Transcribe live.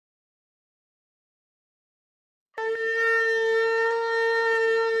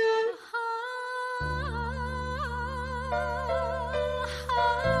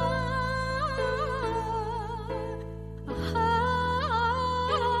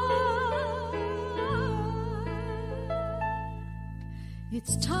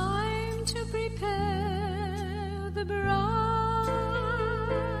It's time to prepare the bride.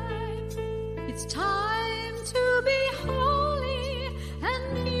 It's time to be holy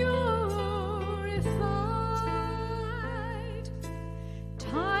and purified.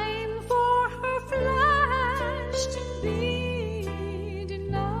 Time for her flesh to be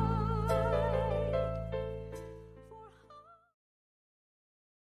denied.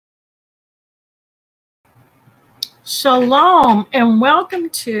 Shalom and welcome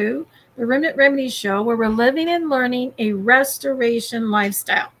to the Remnant Remedy Show, where we're living and learning a restoration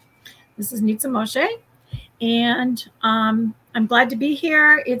lifestyle. This is Nitza Moshe, and I'm glad to be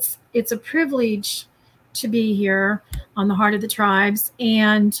here. It's a privilege to be here on the Heart of the Tribes,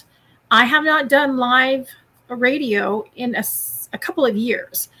 and I have not done live radio in a couple of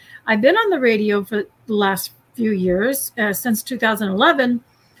years. I've been on the radio for the last few years, since 2011,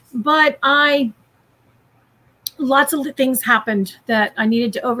 but lots of things happened that I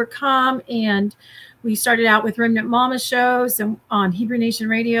needed to overcome. And we started out with Remnant Mama shows and on Hebrew Nation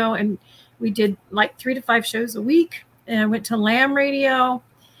Radio. And we did like 3 to 5 shows a week. And I went to Lamb Radio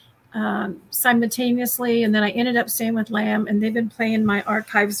simultaneously. And then I ended up staying with Lamb. And they've been playing my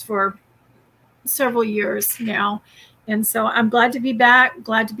archives for several years now. And so I'm glad to be back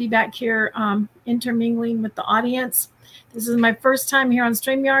here, intermingling with the audience. This is my first time here on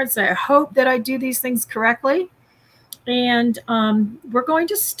StreamYard, so I hope that I do these things correctly. And we're going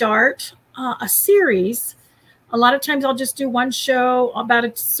to start a series. A lot of times I'll just do one show about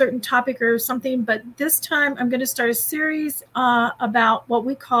a certain topic or something, but this time I'm going to start a series about what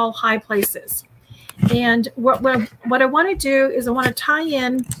we call high places. And what I want to do is I want to tie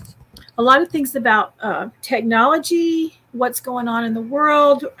in a lot of things about technology, what's going on in the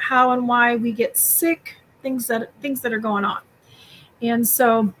world, how and why we get sick, things that are going on. And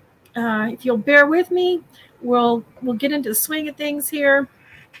so if you'll bear with me, we'll get into the swing of things here,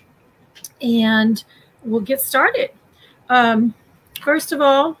 and we'll get started. First of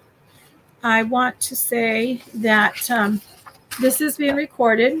all, I want to say that this is being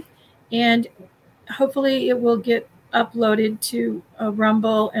recorded, and hopefully it will get uploaded to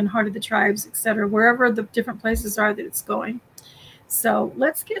Rumble and Heart of the Tribes, etc., wherever the different places are that it's going. So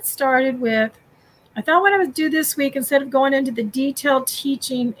let's get started with, I thought what I would do this week, instead of going into the detailed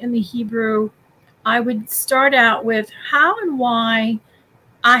teaching in the Hebrew, I would start out with how and why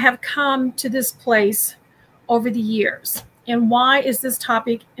I have come to this place over the years, and why is this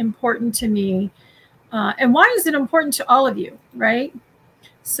topic important to me, and why is it important to all of you, right?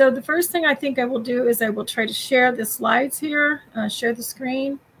 So the first thing I think I will do is I will try to share the slides here, share the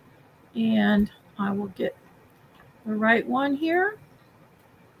screen, and I will get the right one here.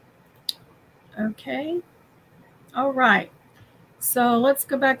 Okay. All right. So let's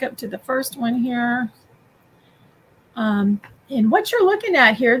go back up to the first one here. And what you're looking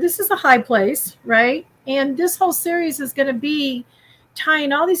at here, this is a high place, right? And this whole series is going to be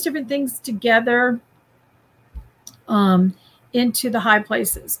tying all these different things together into the high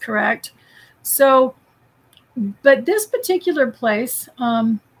places, correct? So, but this particular place,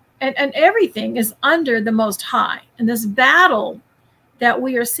 and everything is under the Most High. And this battle that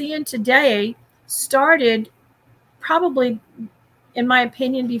we are seeing today started probably, in my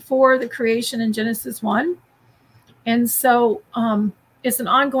opinion, before the creation in Genesis 1. And so it's an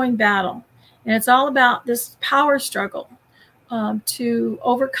ongoing battle. And it's all about this power struggle to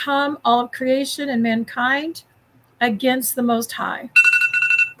overcome all of creation and mankind against the Most High.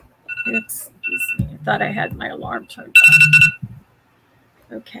 Excuse me, I thought I had my alarm turned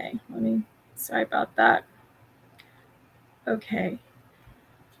on. Okay, sorry about that. Okay.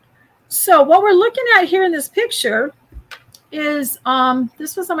 So what we're looking at here in this picture is,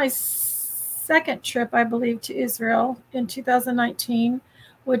 this was on my second trip, I believe, to Israel in 2019,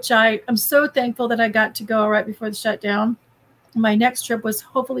 which I am so thankful that I got to go right before the shutdown. My next trip was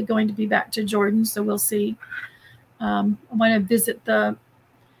hopefully going to be back to Jordan, so we'll see. I want to visit the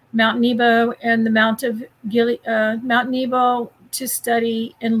Mount Nebo and the Mount Nebo to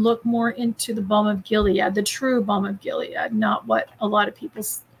study and look more into the balm of Gilead, the true balm of Gilead, not what a lot of people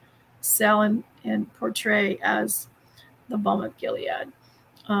sell and portray as the balm of Gilead.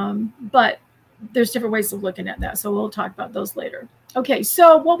 But there's different ways of looking at that, so we'll talk about those later. Okay,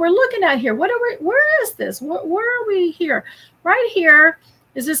 so what we're looking at here, where is this? Where are we here? Right here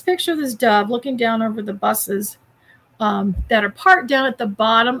is this picture of this dove looking down over the buses that are parked down at the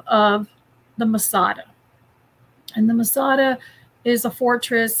bottom of the Masada. And the Masada is a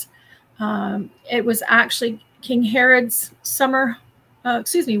fortress. It was actually King Herod's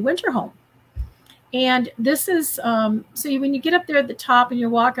winter home. And this is, so when you get up there at the top and you're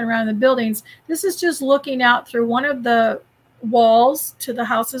walking around the buildings, this is just looking out through one of the walls to the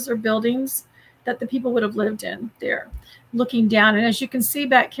houses or buildings that the people would have lived in there, looking down. And as you can see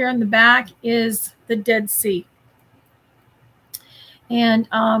back here in the back is the Dead Sea. And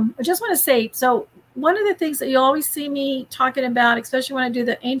I just want to say, so one of the things that you always see me talking about, especially when I do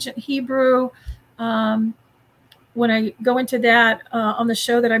the ancient Hebrew, when I go into that on the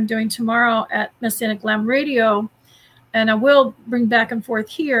show that I'm doing tomorrow at Messianic Lamb Radio, and I will bring back and forth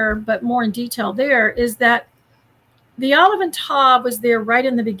here, but more in detail there, is that the Aleph and Tav was there right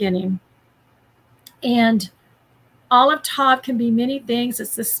in the beginning. And Aleph Tav can be many things.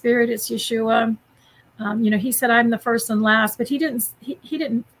 It's the Spirit, it's Yeshua. He said, I'm the first and last, but he didn't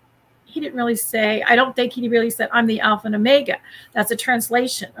really say, I don't think he really said, I'm the Alpha and Omega. That's a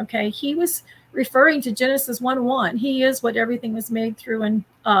translation. Okay. He was referring to Genesis 1:1. He is what everything was made through and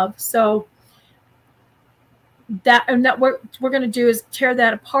of. So that what we're going to do is tear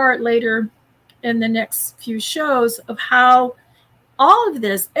that apart later in the next few shows of how all of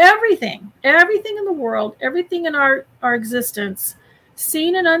this, everything in the world, everything in our existence,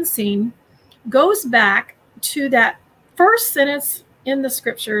 seen and unseen, goes back to that first sentence in the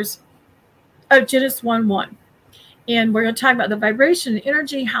scriptures of Genesis 1:1. And we're going to talk about the vibration and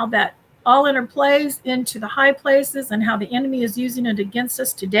energy, how that all interplays into the high places and how the enemy is using it against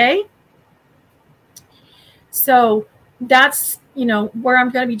us today. So that's, where I'm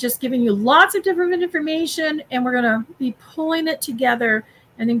going to be just giving you lots of different information, and we're going to be pulling it together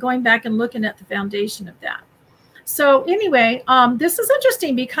and then going back and looking at the foundation of that. So anyway, this is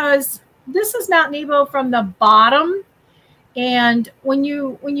interesting because this is Mount Nebo from the bottom. And when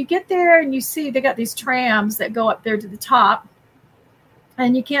you get there and you see they got these trams that go up there to the top,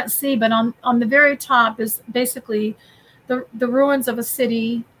 and you can't see, but on the very top is basically the ruins of a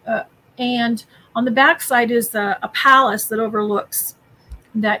city, and on the backside is a palace that overlooks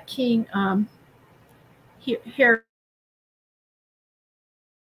that king here.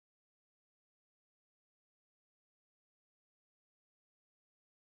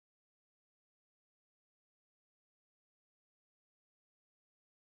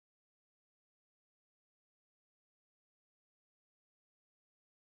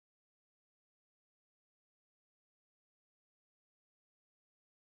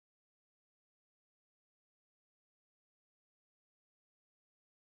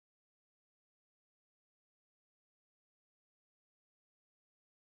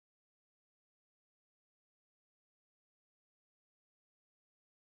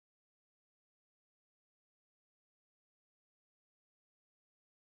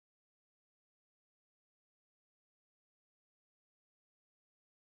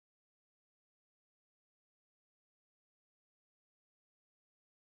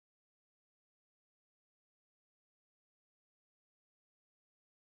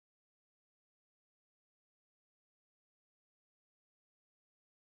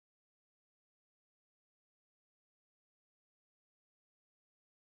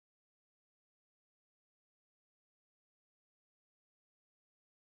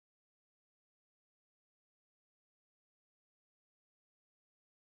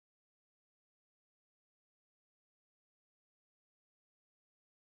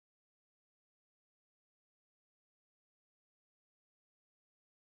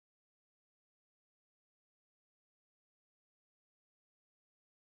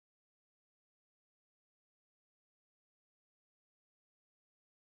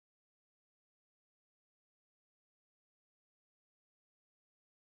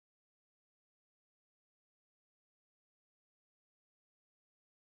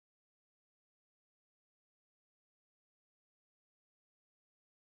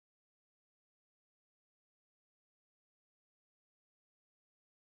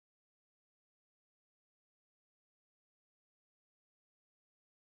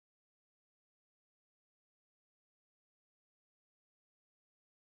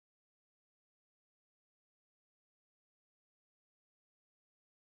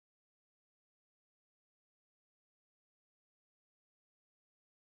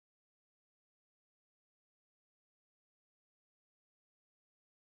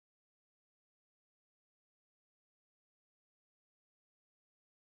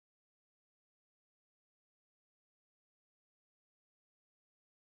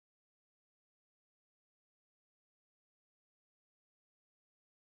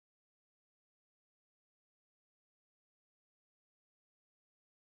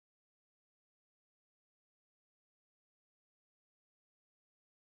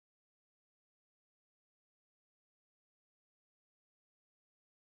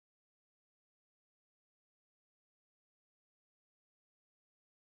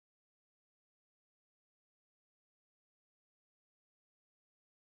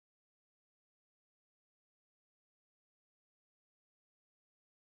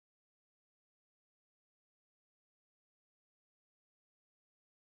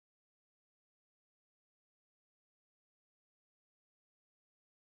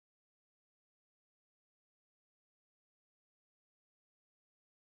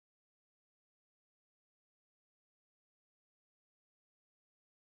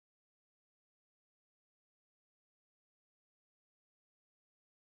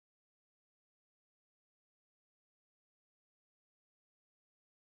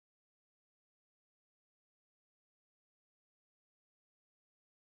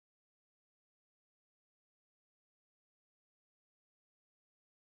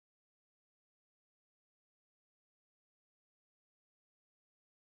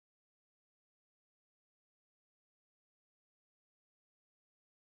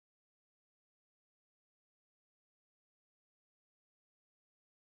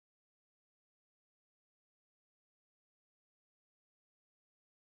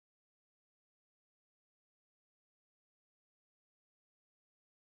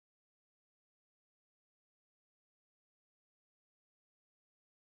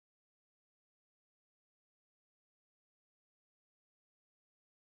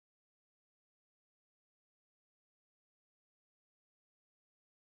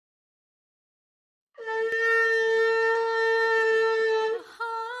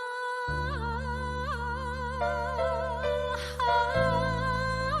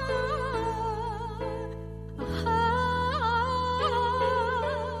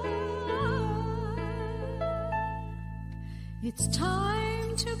 It's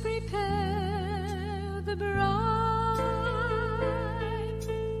time to prepare the bride.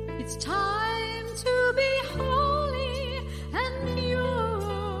 It's time to be holy and purified.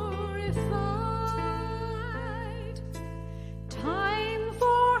 Time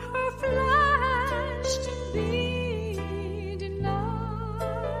for her flesh to be denied.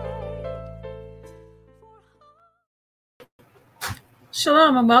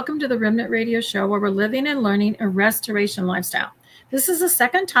 Shalom and welcome to the Remnant Radio Show, where we're living and learning a restoration lifestyle. This is the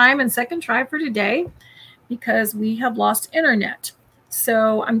second time and second try for today because we have lost internet.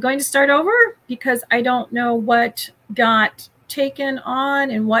 So I'm going to start over because I don't know what got taken on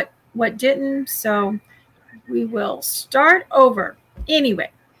and what didn't. So we will start over.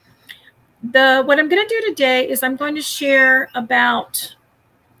 Anyway, what I'm going to do today is I'm going to share about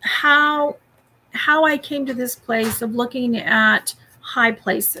how I came to this place of looking at high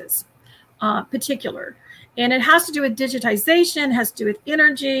places, particular. And it has to do with digitization, has to do with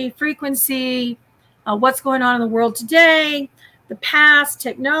energy, frequency, what's going on in the world today, the past,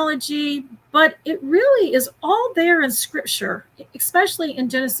 technology. But it really is all there in Scripture, especially in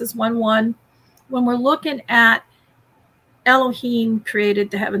Genesis 1:1, when we're looking at Elohim created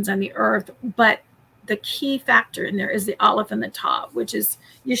the heavens and the earth. But the key factor in there is the Aleph and the Tav, which is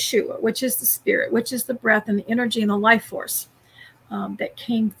Yeshua, which is the spirit, which is the breath and the energy and the life force that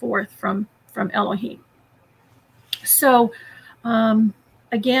came forth from Elohim. So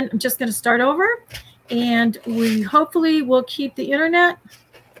again, I'm just going to start over, and we hopefully will keep the internet.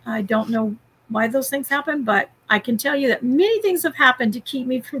 I don't know why those things happen, but I can tell you that many things have happened to keep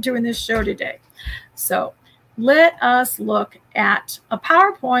me from doing this show today. So let us look at a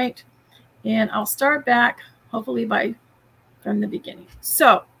PowerPoint, and I'll start back hopefully from the beginning.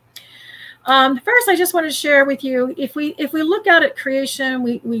 So first, I just want to share with you, if we look out at creation,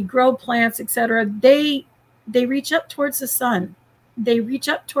 we grow plants, etc. They reach up towards the sun. They reach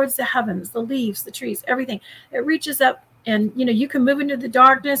up towards the heavens, the leaves, the trees, everything. It reaches up, and you can move into the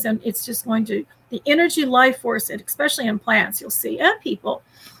darkness, and it's just going to, the energy, life force, and especially in plants, you'll see, and people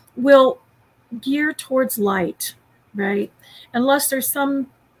will gear towards light, right? Unless there's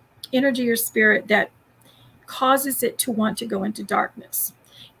some energy or spirit that causes it to want to go into darkness.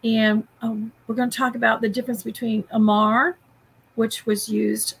 And we're going to talk about the difference between Amar, which was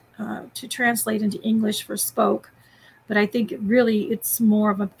used to translate into English for spoke, but I think it's more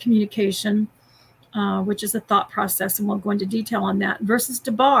of a communication, which is a thought process, and we'll go into detail on that, versus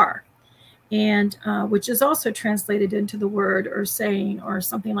Debar, and which is also translated into the word or saying or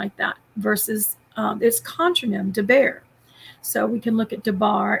something like that, versus its contronym, Debar. So we can look at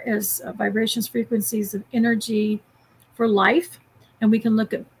Debar as vibrations, frequencies of energy for life, and we can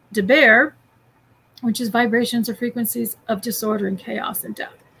look at Debar, which is vibrations or frequencies of disorder and chaos and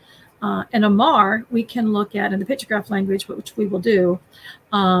death. And Amar, we can look at in the pictograph language, which we will do,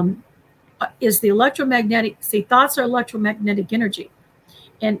 is the electromagnetic. See, thoughts are electromagnetic energy.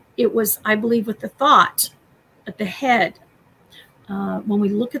 And it was, I believe, with the thought at the head, when we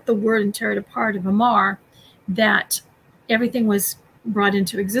look at the word and tear it apart of Amar, that everything was brought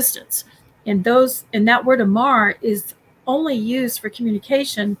into existence. And that word Amar is only used for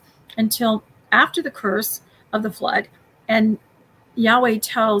communication until after the curse of the flood, and Yahweh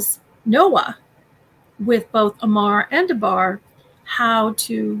tells Noah with both Amar and Debar how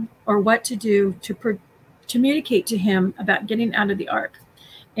to, or what to do to communicate to him about getting out of the ark.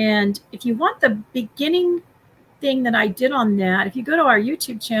 And if you want the beginning thing that I did on that, if you go to our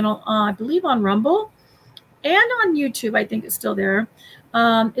YouTube channel, I believe on Rumble and on YouTube, I think it's still there.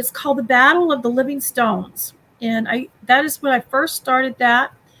 It's called The Battle of the Living Stones. And that is when I first started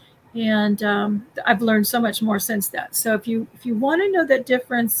that. And I've learned so much more since that. So if you want to know that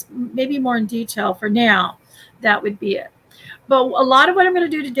difference, maybe more in detail for now, that would be it. But a lot of what I'm going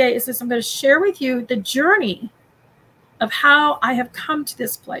to do today is I'm going to share with you the journey of how I have come to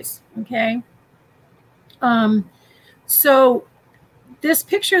this place. Okay. So this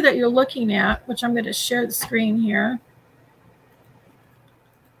picture that you're looking at, which I'm going to share the screen here,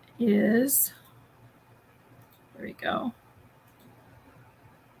 is, there we go.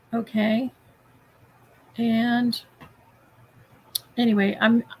 Okay. And anyway,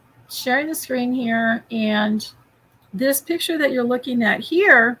 I'm sharing the screen here, and this picture that you're looking at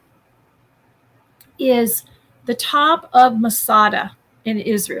here is the top of Masada in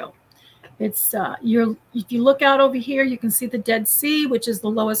Israel. It's if you look out over here, you can see the Dead Sea, which is the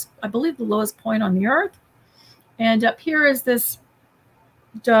lowest, I believe, the lowest point on the earth. And up here is this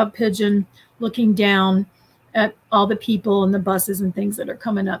dove pigeon looking down at all the people and the buses and things that are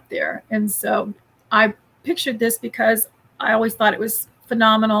coming up there. And so I pictured this because I always thought it was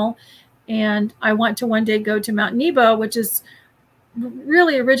phenomenal. And I want to one day go to Mount Nebo, which is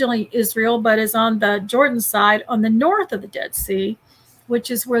really originally Israel, but is on the Jordan side on the north of the Dead Sea,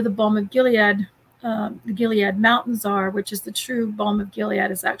 which is where the balm of Gilead, the Gilead Mountains are, which is the true balm of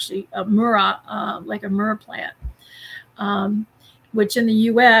Gilead is actually a myrrh, like a myrrh plant. Which in the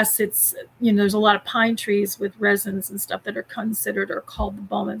U.S. it's, there's a lot of pine trees with resins and stuff that are considered or called the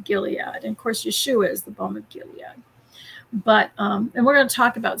balm of Gilead. And of course, Yeshua is the balm of Gilead. But, and we're going to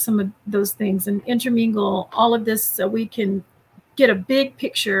talk about some of those things and intermingle all of this so we can get a big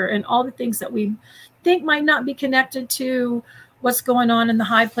picture and all the things that we think might not be connected to what's going on in the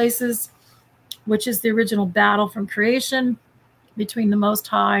high places, which is the original battle from creation between the Most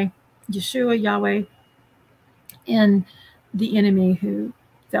High, Yeshua, Yahweh, and the enemy who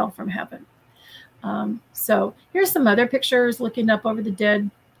fell from heaven. So here's some other pictures looking up over the Dead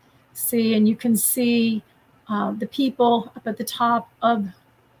Sea, and you can see the people up at the top of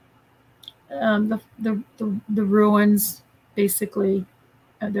the ruins. Basically,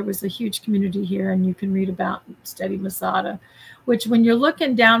 there was a huge community here, and you can read about Steady Masada, which when you're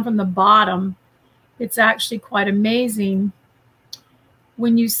looking down from the bottom, it's actually quite amazing.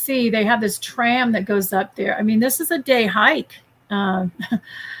 When you see they have this tram that goes up there. I mean, this is a day hike.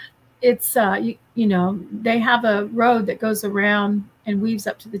 It's, they have a road that goes around and weaves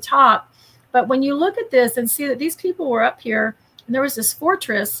up to the top. But when you look at this and see that these people were up here and there was this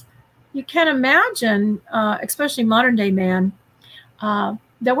fortress, you can imagine, especially modern day man,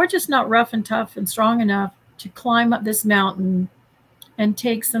 that we're just not rough and tough and strong enough to climb up this mountain and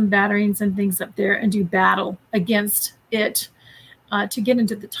take some batterings and things up there and do battle against it. To get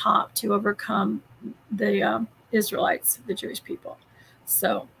into the top to overcome the Israelites, the Jewish people.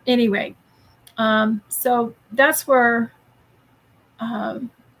 So anyway, so that's where, and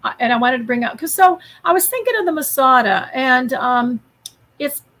I wanted to bring up, because so I was thinking of the Masada, and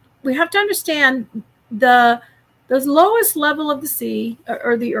we have to understand the lowest level of the sea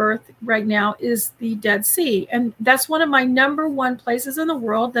or the earth right now is the Dead Sea. And that's one of my number one places in the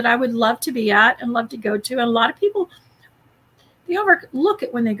world that I would love to be at and love to go to. And a lot of people, they overlook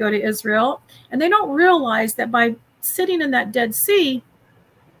it when they go to Israel, and they don't realize that by sitting in that Dead Sea,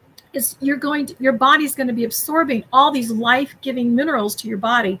 your body's going to be absorbing all these life-giving minerals to your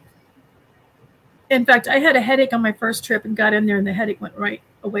body. In fact, I had a headache on my first trip and got in there, and the headache went right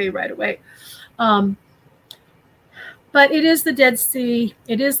away. But it is the Dead Sea.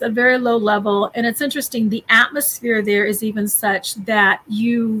 It is a very low level, and it's interesting. The atmosphere there is even such that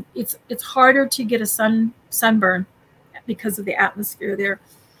it's harder to get a sunburn because of the atmosphere there.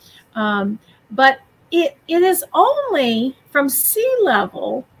 But it is only from sea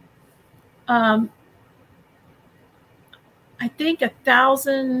level, I think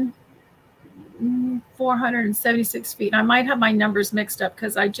 1,476 feet. I might have my numbers mixed up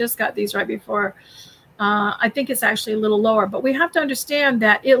because I just got these right before. I think it's actually a little lower, but we have to understand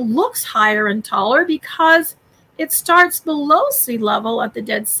that it looks higher and taller because it starts below sea level at the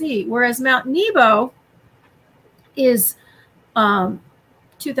Dead Sea, whereas Mount Nebo is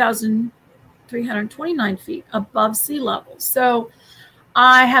 2,329 feet above sea level. So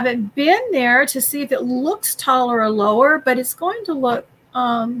I haven't been there to see if it looks taller or lower, but it's going to look,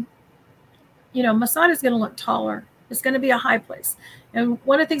 Masada is going to look taller. It's going to be a high place. And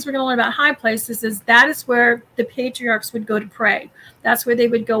one of the things we're going to learn about high places is that is where the patriarchs would go to pray. That's where they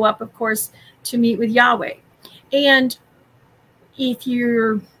would go up, of course, to meet with Yahweh. And if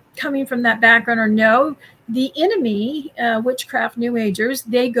you're coming from that background or know, the enemy, witchcraft, New Agers,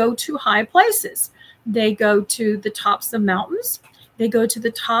 they go to high places. They go to the tops of mountains. They go to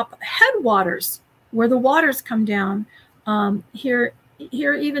the top headwaters where the waters come down. Here,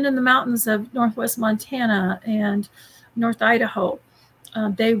 even in the mountains of northwest Montana and North Idaho,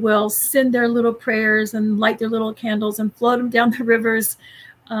 they will send their little prayers and light their little candles and float them down the rivers.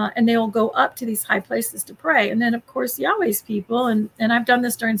 And they will go up to these high places to pray. And then, of course, Yahweh's people, and I've done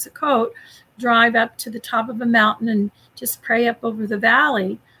this during Sukkot, drive up to the top of a mountain and just pray up over the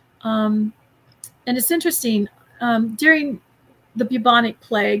valley. And it's interesting, during the bubonic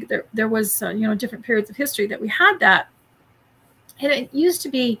plague, there was, different periods of history that we had that. And it used to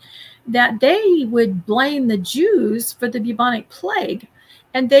be that they would blame the Jews for the bubonic plague.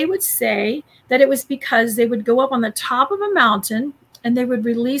 And they would say that it was because they would go up on the top of a mountain and they would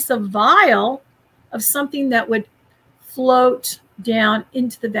release a vial of something that would float down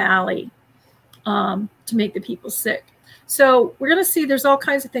into the valley to make the people sick. So we're going to see there's all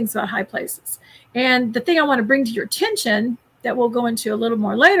kinds of things about high places. And the thing I want to bring to your attention that we'll go into a little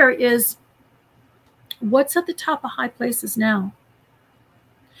more later is what's at the top of high places now?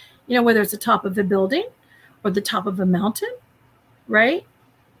 Whether it's the top of a building or the top of a mountain, right?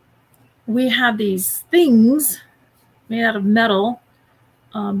 we have these things made out of metal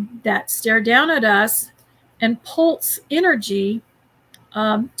that stare down at us and pulse energy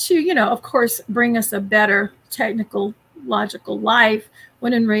to, of course, bring us a better technical, logical life,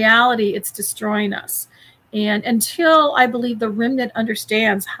 when in reality, it's destroying us. And until I believe the remnant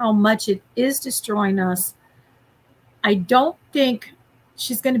understands how much it is destroying us, I don't think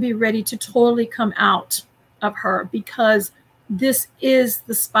she's going to be ready to totally come out of her, because this is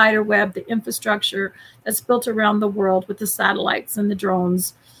the spider web, the infrastructure that's built around the world with the satellites and the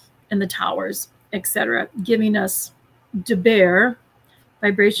drones and the towers, etc., giving us to bear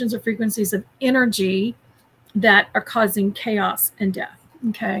vibrations or frequencies of energy that are causing chaos and death.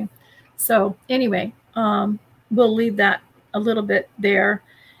 Okay. So anyway, we'll leave that a little bit there,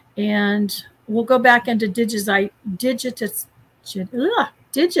 and we'll go back into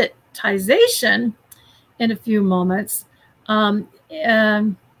digitization in a few moments,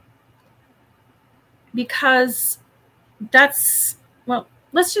 and because that's, well,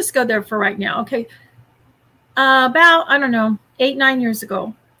 let's just go there for right now. Okay. About, I don't know, 8-9 years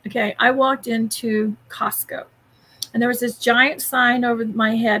ago, okay, I walked into Costco, and there was this giant sign over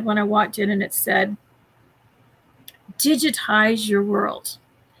my head when I walked in, and it said, digitize your world.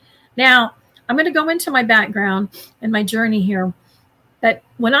 Now, I'm going to go into my background and my journey here. But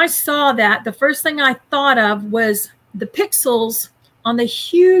when I saw that, the first thing I thought of was the pixels on the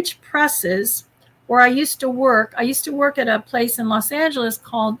huge presses where I used to work. I used to work at a place in Los Angeles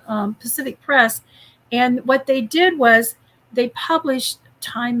called Pacific Press. And what they did was they published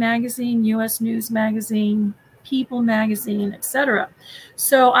Time Magazine, U.S. News Magazine, People Magazine, etc.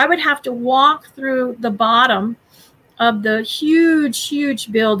 So I would have to walk through the bottom of the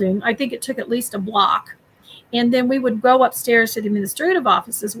huge building. I think it took at least a block. And then we would go upstairs to the administrative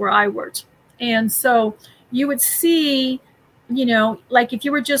offices where I worked. And so you would see, like if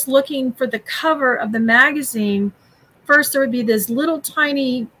you were just looking for the cover of the magazine, first there would be this little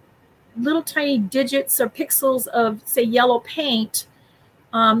tiny digits or pixels of, say, yellow paint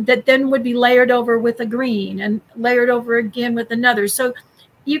that then would be layered over with a green and layered over again with another. So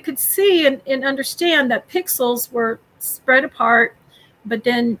you could see and understand that pixels were spread apart, but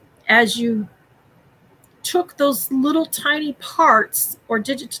then as you took those little tiny parts or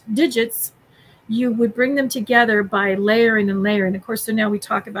digits, you would bring them together by layering and layering. Of course, so now we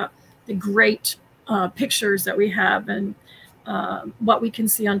talk about the great pictures that we have, and what we can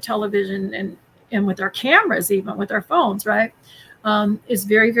see on television and with our cameras, even with our phones, right? Is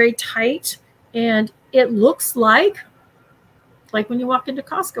very, very tight. And it looks like when you walk into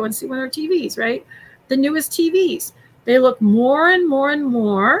Costco and see one of our TVs, right? The newest TVs, they look more and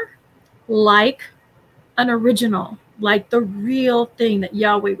more like an original, like the real thing that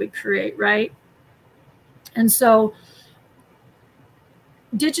Yahweh would create, right? And so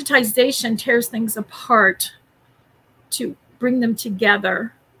digitization tears things apart to bring them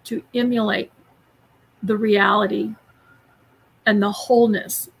together, to emulate the reality and the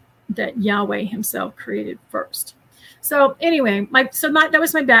wholeness that Yahweh himself created first. So anyway, that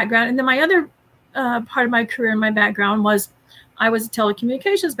was my background. And then my other part of my career and my background was I was a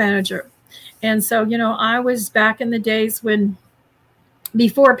telecommunications manager. And so, I was back in the days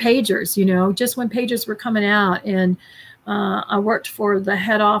before pagers, just when pagers were coming out. And I worked for the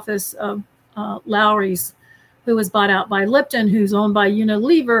head office of Lowry's, who was bought out by Lipton, who's owned by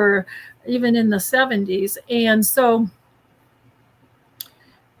Unilever, even in the 70s. And so,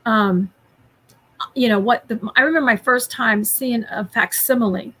 I remember my first time seeing a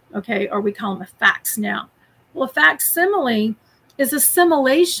facsimile, okay, or we call them a fax now. Well, a facsimile is a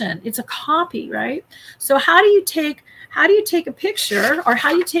simulation. It's a copy, right? So how do you take a picture, or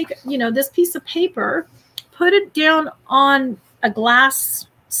how do you take, this piece of paper, put it down on a glass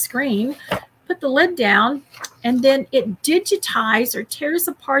screen, put the lid down, and then it digitizes or tears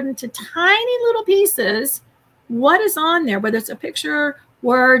apart into tiny little pieces what is on there, whether it's a picture,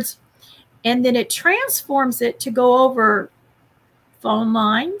 words, and then it transforms it to go over phone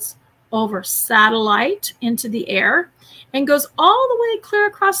lines, over satellite into the air, and goes all the way clear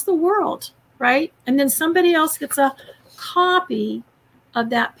across the world, right? And then somebody else gets a copy of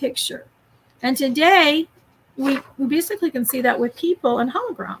that picture. And today, we basically can see that with people and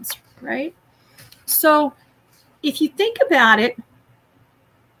holograms, right? So if you think about it,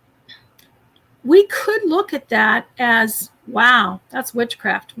 we could look at that as, wow, that's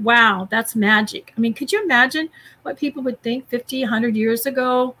witchcraft. Wow, that's magic. I mean, could you imagine what people would think 50, 100 years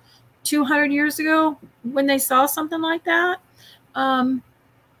ago, 200 years ago when they saw something like that?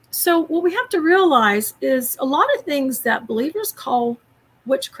 So what we have to realize is a lot of things that believers call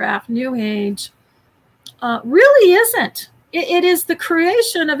witchcraft, New Age, really isn't. it is the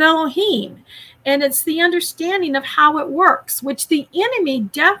creation of Elohim, and it's the understanding of how it works, which the enemy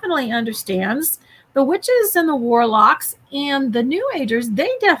definitely understands. The witches and the warlocks and the New Agers, they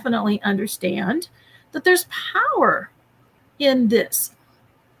definitely understand that there's power in this.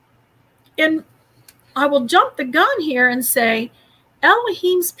 And I will jump the gun here and say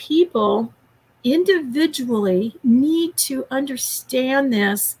Elohim's people individually need to understand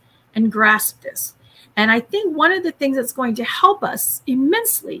this and grasp this. And I think one of the things that's going to help us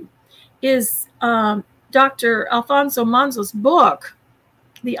immensely is Dr. Alfonso Manzo's book,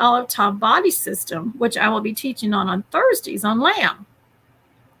 The Olive Top Body System, which I will be teaching on Thursdays on Lamb.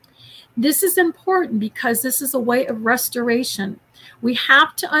 This is important because this is a way of restoration. We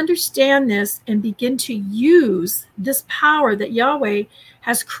have to understand this and begin to use this power that Yahweh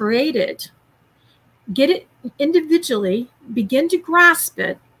has created. Get it individually, begin to grasp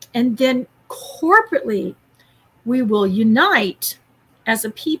it, and then corporately, we will unite as a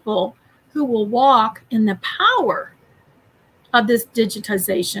people who will walk in the power of this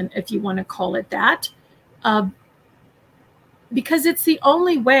digitization, if you want to call it that, because it's the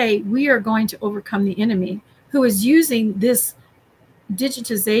only way we are going to overcome the enemy who is using this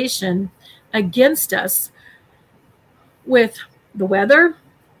digitization against us with the weather,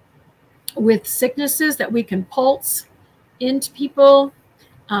 with sicknesses that we can pulse into people,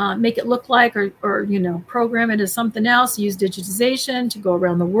 make it look like, or program it as something else, use digitization to go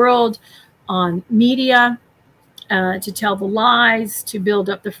around the world on media, to tell the lies, to build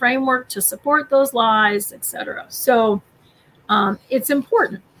up the framework to support those lies, etc. So it's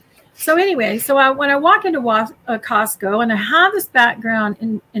important. So anyway, when I walk into Costco and I have this background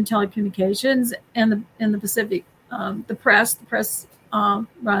in telecommunications and the Pacific, the press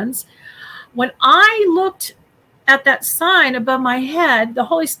runs. When I looked at that sign above my head, the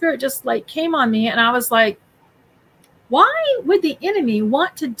Holy Spirit just came on me, and I was like, why would the enemy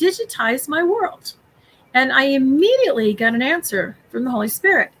want to digitize my world? And I immediately got an answer from the Holy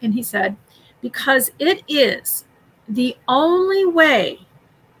Spirit. And he said, because it is the only way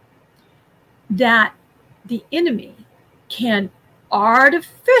that the enemy can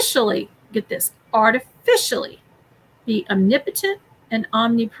artificially be omnipotent and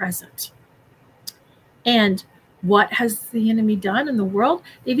omnipresent. And what has the enemy done in the world?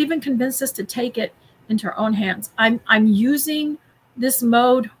 They've even convinced us to take it into our own hands. I'm using this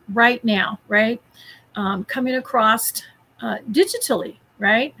mode right now, right? Coming across digitally,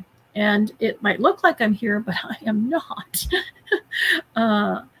 right? And it might look like I'm here, but I am not.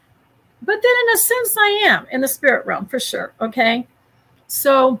 But then in a sense, I am in the spirit realm for sure, okay?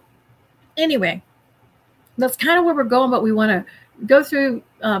 So anyway, that's kind of where we're going, but we want to go through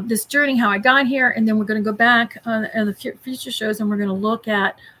this journey, how I got here, and then we're going to go back in the future shows, and we're going to look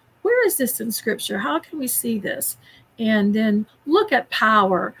at where is this in Scripture? How can we see this? And then look at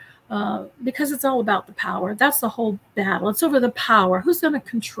power, because it's all about the power. That's the whole battle. It's over the power. Who's going to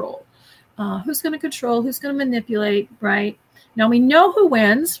control? Who's going to control? Who's going to manipulate, right? Now, we know who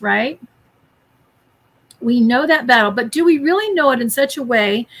wins, right? We know that battle, but do we really know it in such a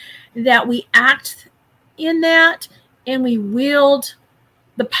way that we act in that and we wield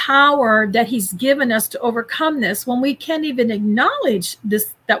the power that he's given us to overcome this, when we can't even acknowledge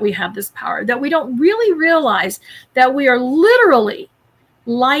this, that we have this power, that we don't really realize that we are literally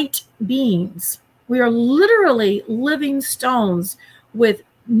light beings. We are literally living stones with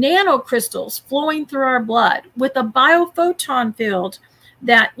nanocrystals flowing through our blood, with a biophoton field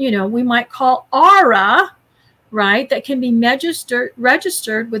that, we might call aura, right? That can be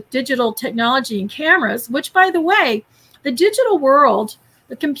registered with digital technology and cameras, which, by the way, the digital world,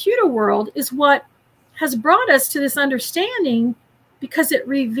 the computer world, is what has brought us to this understanding, because it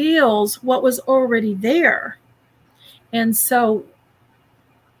reveals what was already there. And so,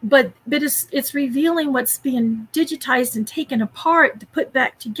 but it's revealing what's being digitized and taken apart to put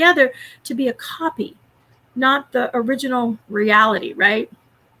back together to be a copy, not the original reality, right?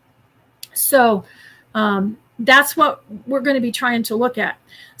 So that's what we're going to be trying to look at.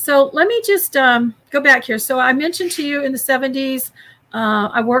 So let me just go back here. So I mentioned to you in the 70s,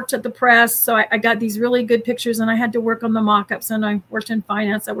 I worked at the press. So I got these really good pictures, and I had to work on the mock-ups, and I worked in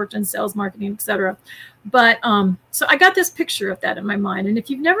finance, I worked in sales, marketing, etc. But so I got this picture of that in my mind. And if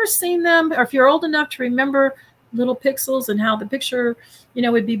you've never seen them, or if you're old enough to remember little pixels and how the picture,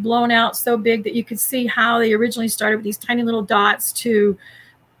 would be blown out so big that you could see how they originally started with these tiny little dots to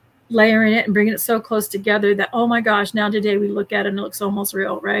layering it and bringing it so close together that, oh my gosh, now today we look at it and it looks almost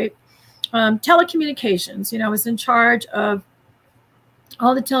real, right? Telecommunications, I was in charge of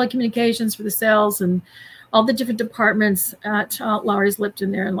all the telecommunications for the sales and all the different departments at Lowry's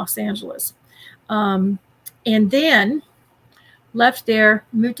Lipton there in Los Angeles. And then left there,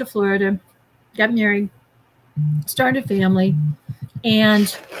 moved to Florida, got married, started a family,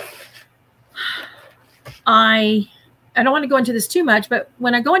 and I don't want to go into this too much, but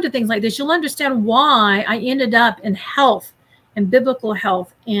when I go into things like this, you'll understand why I ended up in health and biblical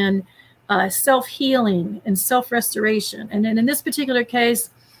health and self-healing and self-restoration. And then in this particular case,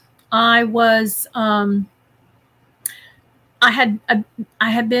 I was I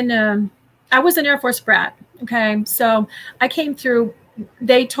was an Air Force brat. Okay, so I came through.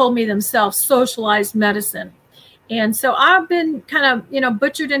 They told me themselves socialized medicine. And so I've been kind of,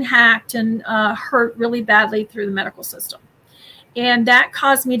 butchered and hacked and hurt really badly through the medical system. And that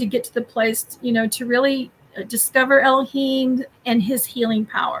caused me to get to the place, to really discover Elohim and his healing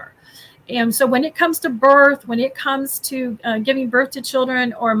power. And so when it comes to birth, when it comes to giving birth to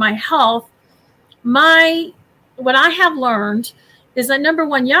children or my health, what I have learned is that number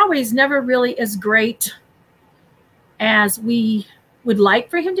one, Yahweh is never really as great as we would like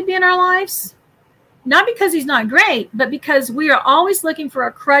for him to be in our lives. Not because he's not great, but because we are always looking for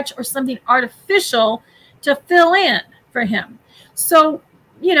a crutch or something artificial to fill in for him. So,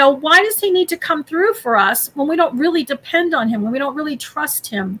 why does he need to come through for us when we don't really depend on him, when we don't really trust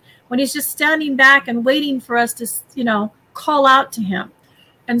him, when he's just standing back and waiting for us to, call out to him?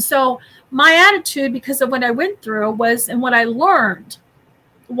 And so my attitude, because of what I went through and what I learned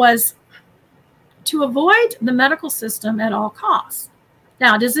was to avoid the medical system at all costs.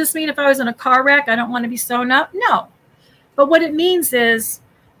 Now, does this mean if I was in a car wreck, I don't want to be sewn up? No. But what it means is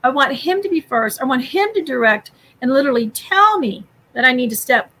I want him to be first. I want him to direct and literally tell me that I need to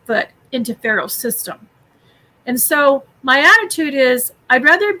step foot into Pharaoh's system. And so my attitude is I'd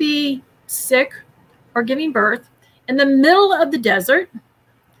rather be sick or giving birth in the middle of the desert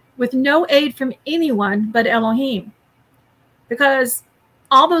with no aid from anyone but Elohim. Because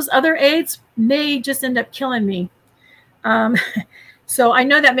all those other aids may just end up killing me. So I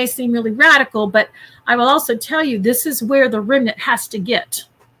know that may seem really radical, but I will also tell you this is where the remnant has to get.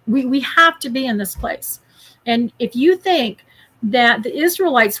 We have to be in this place. And if you think that the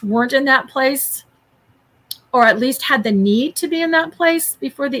Israelites weren't in that place, or at least had the need to be in that place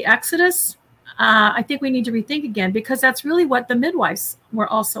before the Exodus, I think we need to rethink again, because that's really what the midwives were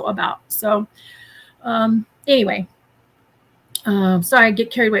also about. So anyway, sorry, I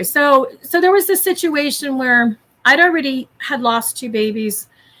get carried away. So there was this situation where I'd already had lost 2 babies,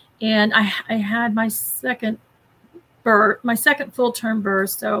 and I had my second full-term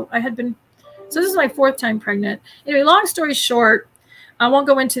birth. So this is my 4th time pregnant. Anyway, long story short, I won't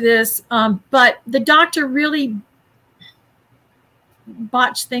go into this, but the doctor really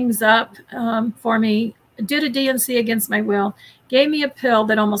botched things up for me, did a DNC against my will, gave me a pill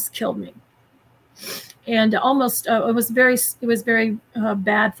that almost killed me. And it was very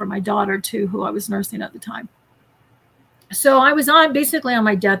bad for my daughter too, who I was nursing at the time. So I was basically on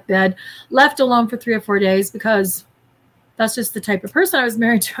my deathbed, left alone for 3 or 4 days, because that's just the type of person I was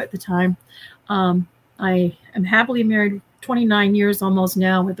married to at the time. I am happily married 29 years almost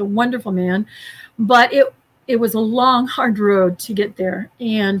now with a wonderful man, but it was a long, hard road to get there.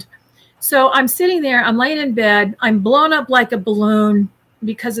 And so I'm sitting there, I'm laying in bed, I'm blown up like a balloon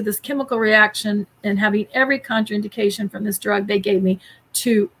because of this chemical reaction and having every contraindication from this drug they gave me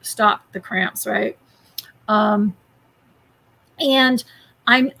to stop the cramps, right? And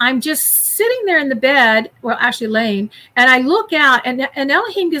I'm just sitting there in the bed, well, actually laying, and I look out, and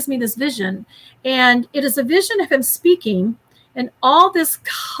Elohim gives me this vision, and it is a vision of him speaking, and all this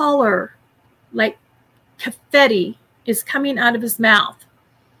color, like confetti, is coming out of his mouth.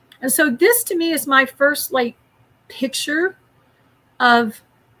 And so this to me is my first picture of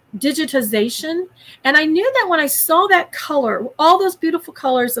digitization. And I knew that when I saw that color, all those beautiful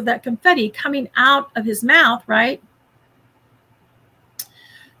colors of that confetti coming out of his mouth, right,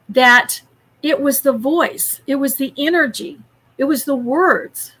 that it was the voice, it was the energy, it was the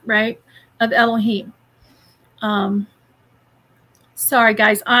words, right, of Elohim. Sorry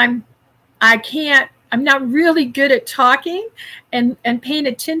guys, I'm not really good at talking and paying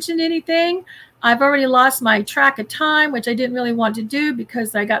attention to anything. I've already lost my track of time, which I didn't really want to do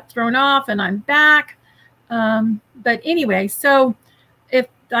because I got thrown off, and I'm back. But anyway, so if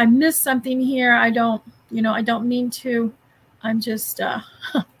I missed something here, I don't mean to. I'm just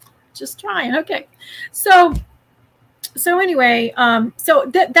trying. Okay. So anyway, so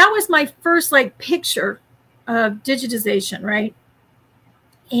that was my first picture of digitization, right?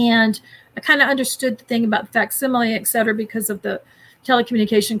 And I kind of understood the thing about facsimile, et cetera, because of the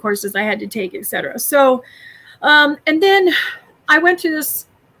telecommunication courses I had to take, et cetera. So, and then I went through this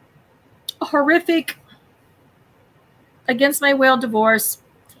horrific against my will divorce.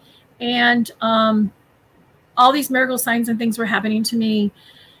 And all these miracle signs and things were happening to me.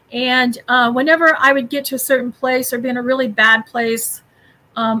 And whenever I would get to a certain place or be in a really bad place,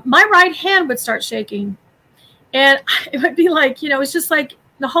 my right hand would start shaking. And it would be like, it's just like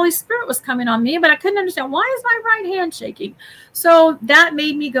the Holy Spirit was coming on me, but I couldn't understand, why is my right hand shaking? So that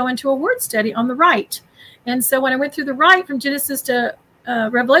made me go into a word study on the right. And so when I went through the right from Genesis to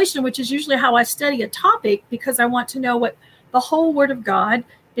Revelation, which is usually how I study a topic, because I want to know what the whole Word of God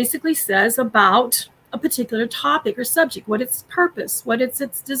basically says about a particular topic or subject, what its purpose, what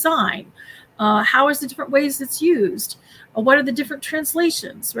its design, how is the different ways it's used, what are the different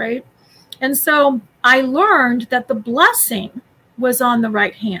translations, right? And so I learned that the blessing was on the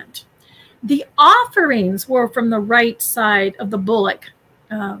right hand. The offerings were from the right side of the bullock,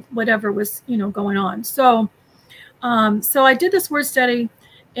 whatever was, going on. So I did this word study,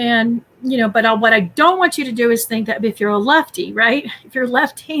 and, but what I don't want you to do is think that if you're a lefty, right? If you're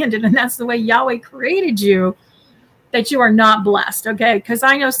left-handed and that's the way Yahweh created you, that you are not blessed, okay? Because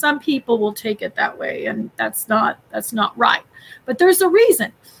I know some people will take it that way, and that's not right. But there's a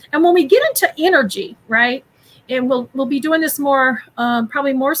reason. And when we get into energy, right? And we'll be doing this more,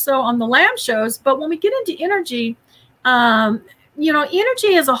 probably more so on the Lamb shows. But when we get into energy,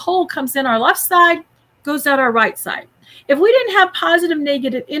 energy as a whole comes in our left side, goes out our right side. If we didn't have positive,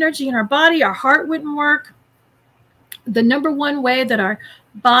 negative energy in our body, our heart wouldn't work. The number one way that our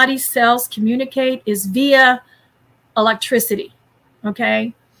body cells communicate is via electricity,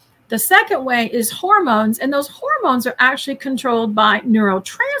 okay? The second way is hormones, and those hormones are actually controlled by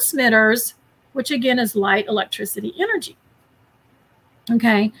neurotransmitters, which again is light, electricity, energy.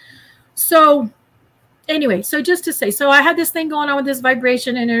 Okay, so anyway, so just to say, so I had this thing going on with this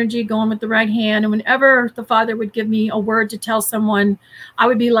vibration and energy going with the right hand, and whenever the Father would give me a word to tell someone, I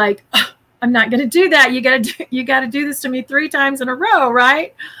would be like, oh, I'm not going to do that. You got to do this to me 3 times in a row,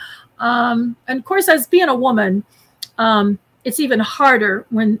 right? And of course, as being a woman, it's even harder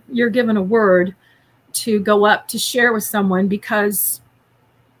when you're given a word to go up to share with someone, because,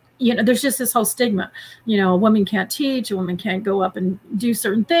 there's just this whole stigma, a woman can't teach, a woman can't go up and do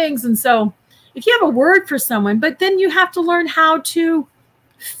certain things. And so if you have a word for someone, but then you have to learn how to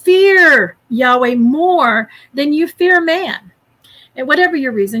fear Yahweh more than you fear man. And whatever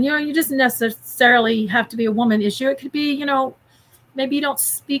your reason, you just necessarily have to be a woman issue. It could be, maybe you don't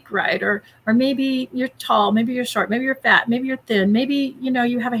speak right, or maybe you're tall, maybe you're short, maybe you're fat, maybe you're thin, maybe,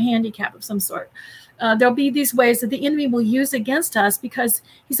 you have a handicap of some sort. There'll be these ways that the enemy will use against us, because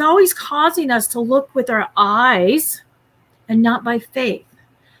he's always causing us to look with our eyes and not by faith,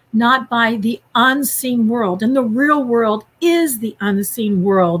 not by the unseen world. And the real world is the unseen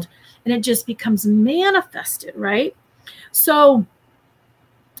world, and it just becomes manifested, right? So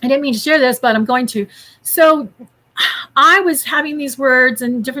I didn't mean to share this, but I'm going to. So I was having these words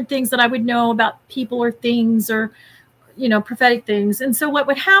and different things that I would know about people or things, or, prophetic things. And so what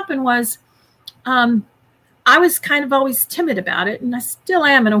would happen was, I was kind of always timid about it, and I still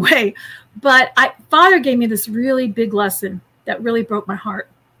am in a way, but Father gave me this really big lesson that really broke my heart.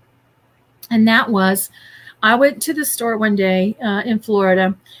 And that was, I went to the store one day in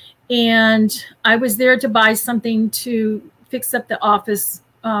Florida, and I was there to buy something to fix up the office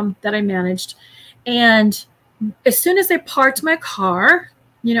that I managed. And as soon as I parked my car,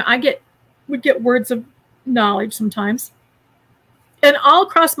 I would get words of knowledge sometimes. And all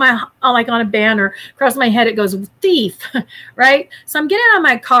across like on a banner, across my head, it goes, thief, right? So I'm getting out of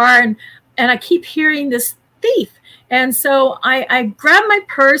my car, and I keep hearing this thief. And so I grab my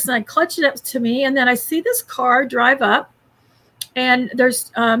purse and I clutch it up to me. And then I see this car drive up, and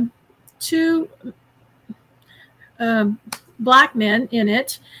there's 2 black men in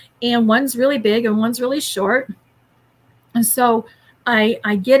it. And one's really big and one's really short. And so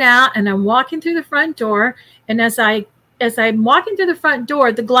I get out, and I'm walking through the front door. And as I'm walking through the front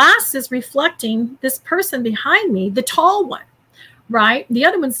door, the glass is reflecting this person behind me, the tall one, right? The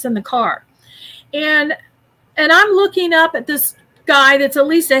other one's in the car. And I'm looking up at this guy that's at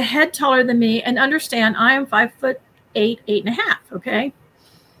least a head taller than me, and understand I am 5'8", 8.5", okay?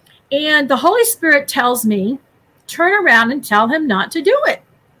 And the Holy Spirit tells me, turn around and tell him not to do it.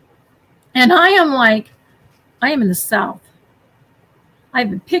 And I am like, I am in the South. I've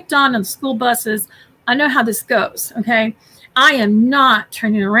been picked on the school buses. I know how this goes, okay? I am not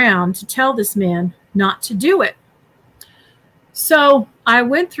turning around to tell this man not to do it. So I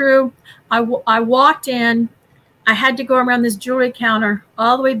went through, I walked in. I had to go around this jewelry counter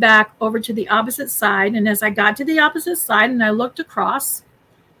all the way back over to the opposite side. And as I got to the opposite side and I looked across,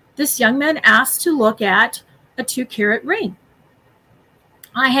 this young man asked to look at a 2-carat ring.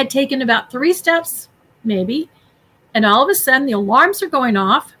 I had taken about 3 steps, maybe, and all of a sudden the alarms are going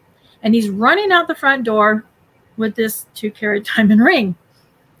off, and he's running out the front door with this 2-carat diamond ring.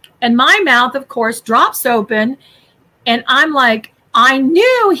 And my mouth, of course, drops open. And I'm like, I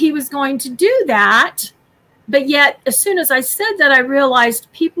knew he was going to do that. But yet, as soon as I said that, I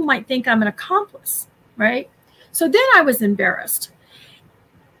realized people might think I'm an accomplice, right? So then I was embarrassed.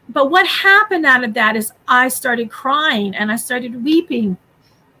 But what happened out of that is I started crying and I started weeping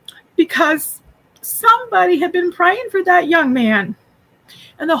because somebody had been praying for that young man.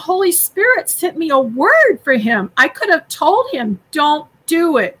 And the Holy Spirit sent me a word for him. I could have told him, don't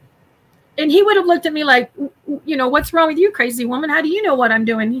do it. And he would have looked at me like, what's wrong with you, crazy woman? How do you know what I'm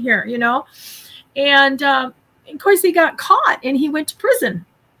doing here, And of course, he got caught and he went to prison.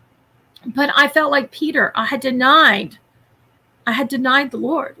 But I felt like Peter. I had denied the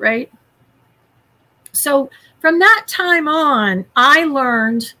Lord, right? So from that time on, I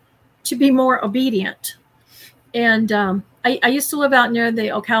learned to be more obedient. And I used to live out near the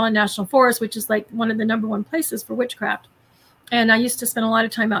Ocala National Forest, which is like one of the #1 places for witchcraft. And I used to spend a lot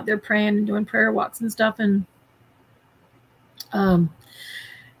of time out there praying and doing prayer walks and stuff. And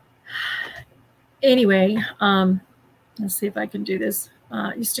anyway, let's see if I can do this.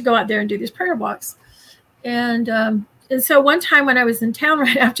 I used to go out there and do these prayer walks. And so one time when I was in town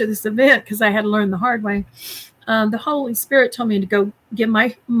right after this event, because I had to learn the hard way, the Holy Spirit told me to go get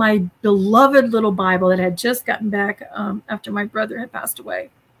my beloved little Bible that I had just gotten back after my brother had passed away.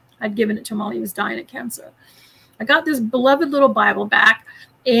 I'd given it to him while he was dying of cancer. I got this beloved little Bible back,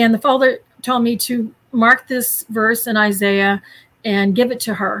 and the Father told me to mark this verse in Isaiah and give it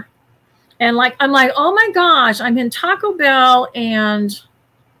to her. And I'm like, oh my gosh, I'm in Taco Bell and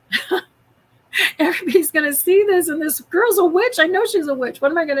everybody's going to see this, and this girl's a witch. I know she's a witch.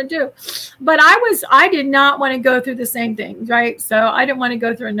 What am I going to do? But I did not want to go through the same thing, right? So I didn't want to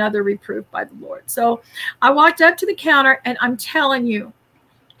go through another reproof by the Lord. So I walked up to the counter, and I'm telling you,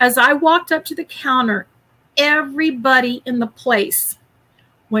 as I walked up to the counter, everybody in the place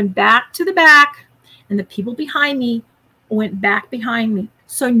went back to the back, and the people behind me went back behind me.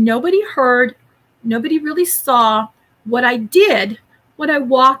 So nobody heard, nobody really saw what I did when I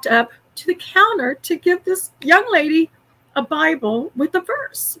walked up to the counter to give this young lady a Bible with a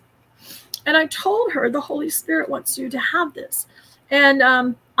verse. And I told her, the Holy Spirit wants you to have this. And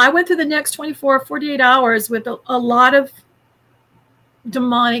I went through the next 48 hours with a lot of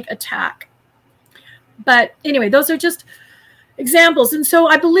demonic attack. But anyway, those are just examples. And so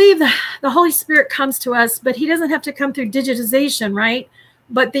I believe the Holy Spirit comes to us, but he doesn't have to come through digitization, right?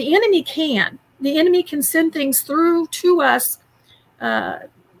 But the enemy can. The enemy can send things through to us,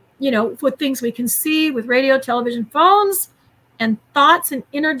 with things we can see, with radio, television, phones, and thoughts and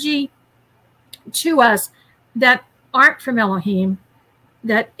energy to us that aren't from Elohim,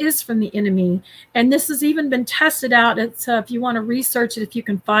 that is from the enemy. And this has even been tested out. It's if you want to research it, if you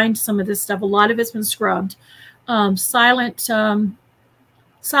can find some of this stuff, a lot of it's been scrubbed. Silent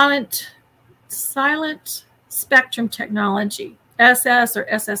spectrum technology, SS or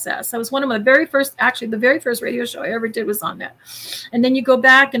SSS. That was one of my very first radio show I ever did was on that. And then you go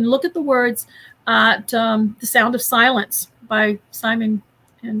back and look at the words at The Sound of Silence by Simon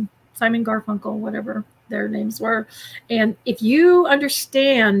Garfunkel, whatever their names were. And if you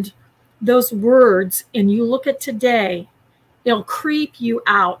understand those words and you look at today, it'll creep you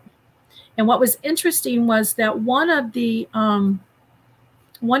out. And what was interesting was that one of the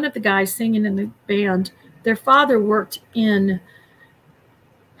guys singing in the band, their father worked in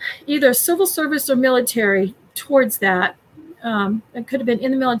either civil service or military towards that. It could have been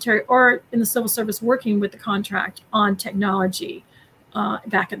in the military or in the civil service working with the contract on technology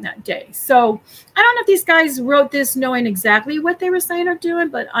back in that day. So I don't know if these guys wrote this knowing exactly what they were saying or doing,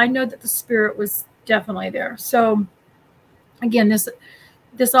 but I know that the Spirit was definitely there. So again,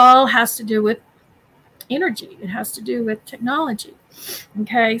 this all has to do with energy. It has to do with technology.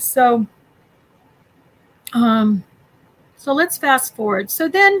 Okay, so let's fast forward. So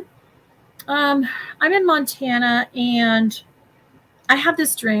then I'm in Montana and I have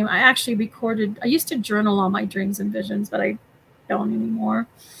this dream. I actually I used to journal all my dreams and visions, but I don't anymore.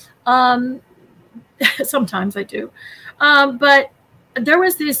 Sometimes I do. But there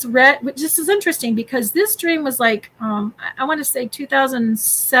was this this is interesting because this dream was like, I want to say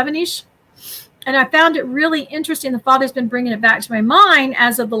 2007-ish. And I found it really interesting. The Father's been bringing it back to my mind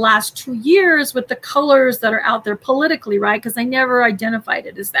as of the last 2 years with the colors that are out there politically, right? Because I never identified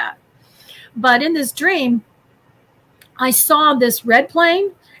it as that. But in this dream, I saw this red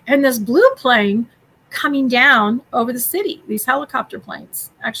plane and this blue plane coming down over the city, these helicopter planes.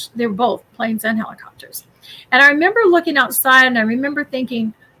 Actually, they were both planes and helicopters. And I remember looking outside and I remember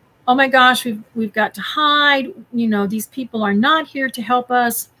thinking, oh my gosh, we've got to hide. These people are not here to help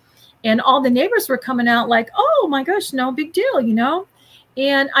us. And all the neighbors were coming out like, oh my gosh, no big deal, you know?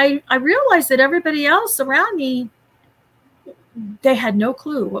 And I realized that everybody else around me, they had no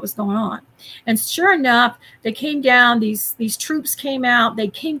clue what was going on. And sure enough, they came down, these troops came out, they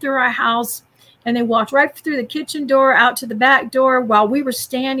came through our house, and they walked right through the kitchen door out to the back door while we were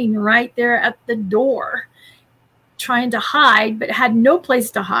standing right there at the door trying to hide, but had no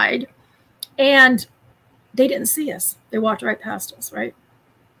place to hide. And they didn't see us. They walked right past us, right?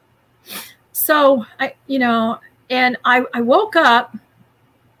 So I woke up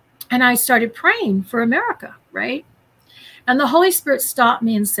and I started praying for America, right? And the Holy Spirit stopped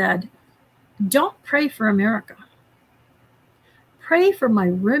me and said, don't pray for America. Pray for my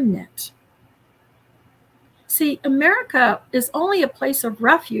remnant. See, America is only a place of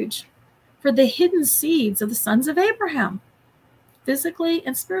refuge for the hidden seeds of the sons of Abraham, physically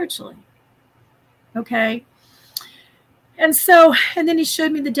and spiritually. Okay? And then he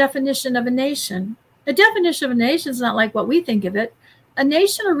showed me the definition of a nation. The definition of a nation is not like what we think of it. A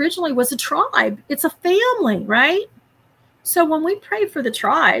nation originally was a tribe. It's a family, right? So when we pray for the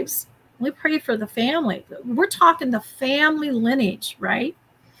tribes, we pray for the family. We're talking the family lineage, right?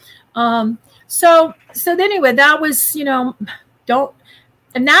 So anyway, that was,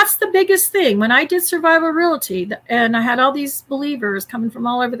 and that's the biggest thing. When I did Survival Realty, and I had all these believers coming from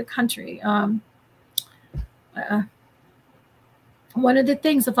all over the country, one of the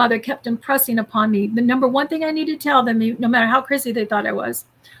things the Father kept impressing upon me, the number one thing I needed to tell them, no matter how crazy they thought I was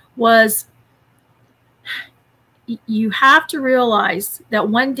you have to realize that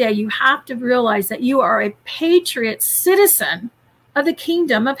one day you have to realize that you are a patriot citizen of the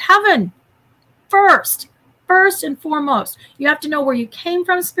kingdom of heaven. First and foremost, you have to know where you came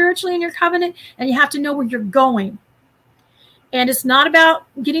from spiritually in your covenant, and you have to know where you're going. And it's not about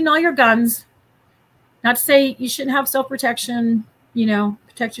getting all your guns. Not to say you shouldn't have self-protection,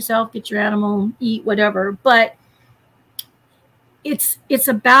 protect yourself, get your animal, eat, whatever. But it's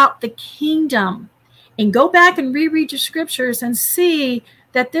about the kingdom. And go back and reread your scriptures and see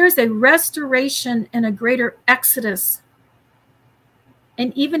that there's a restoration and a greater exodus.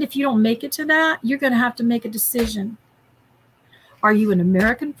 And even if you don't make it to that, you're going to have to make a decision. Are you an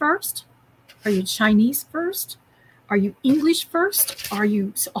American first? Are you Chinese first? Are you English first? Are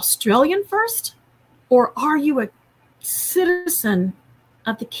you Australian first? Or are you a citizen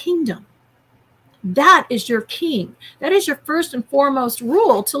of the kingdom? That is your king. That is your first and foremost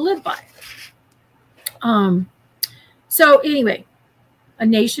rule to live by. So anyway, a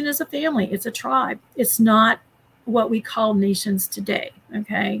nation is a family. It's a tribe. It's not what we call nations today,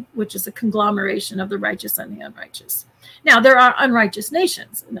 okay, which is a conglomeration of the righteous and the unrighteous. Now, there are unrighteous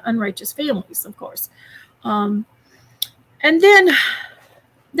nations and unrighteous families, of course. And then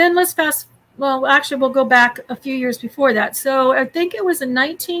let's we'll go back a few years before that. So I think it was in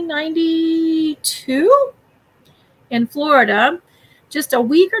 1992 in Florida, just a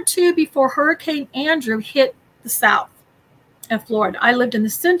week or two before Hurricane Andrew hit the south of Florida. I lived in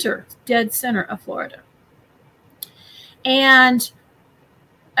the dead center of Florida. And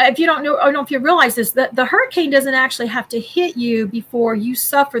if you don't know, I don't know if you realize this, that the hurricane doesn't actually have to hit you before you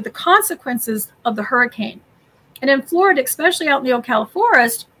suffer the consequences of the hurricane. And in Florida, especially out in the Ocala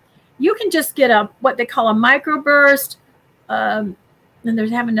forest, you can just get what they call a microburst. And they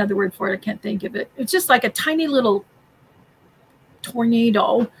have another word for it. I can't think of it. It's just like a tiny little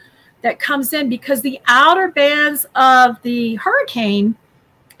tornado that comes in because the outer bands of the hurricane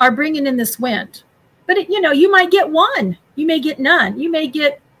are bringing in this wind. But, you might get one. You may get none. You may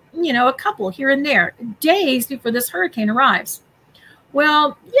get, a couple here and there days before this hurricane arrives.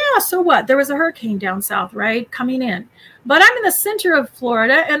 Well, yeah, so what? There was a hurricane down south, right, coming in. But I'm in the center of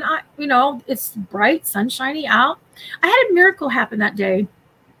Florida, and it's bright, sunshiny out. I had a miracle happen that day.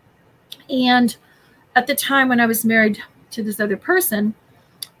 And at the time when I was married to this other person,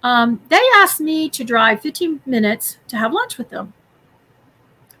 they asked me to drive 15 minutes to have lunch with them.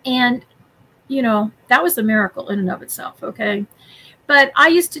 And, that was a miracle in and of itself, okay? But I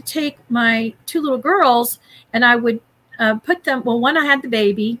used to take my two little girls, and I would put them, one, I had the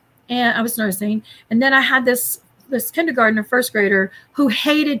baby, and I was nursing, and then I had this kindergartner, first grader, who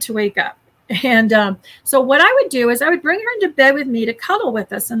hated to wake up. And so what I would do is I would bring her into bed with me to cuddle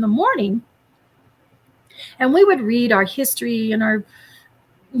with us in the morning, and we would read our history and our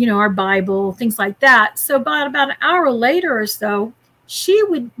Bible, things like that. So about an hour later or so, she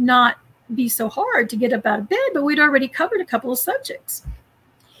would not be so hard to get up out of bed, but we'd already covered a couple of subjects.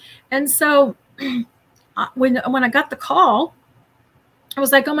 And so when I got the call, I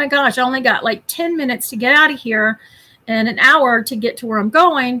was like, oh my gosh, I only got like 10 minutes to get out of here and an hour to get to where I'm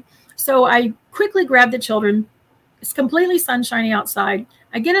going. So I quickly grabbed the children It's completely sunshiny outside.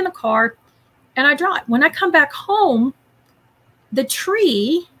 I get in the car and I drive. When I come back home, the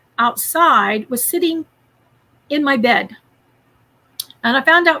tree outside was sitting in my bed. And I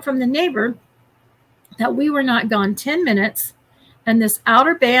found out from the neighbor that we were not gone 10 minutes, and this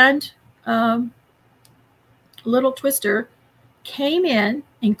outer band little twister came in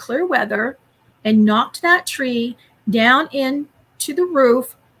clear weather and knocked that tree down into the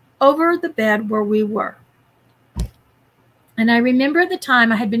roof over the bed where we were. And I remember at the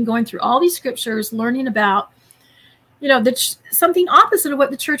time I had been going through all these scriptures, learning about, something opposite of what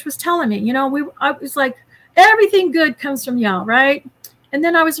the church was telling me. I was like, everything good comes from Yah, right? And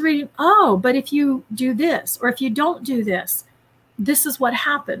then I was reading, but if you do this, or if you don't do this, this is what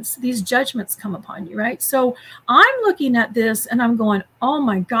happens. These judgments come upon you, right? So I'm looking at this and I'm going, oh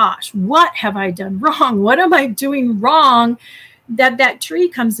my gosh, what have I done wrong? What am I doing wrong that tree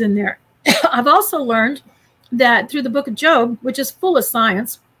comes in there? I've also learned that through the book of Job, which is full of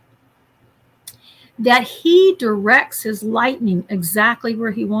science, that he directs his lightning exactly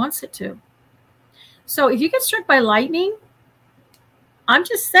where he wants it to. So if you get struck by lightning, I'm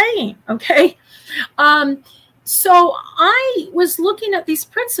just saying, okay? So I was looking at these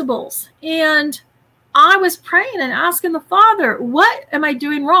principles and I was praying and asking the Father, what am I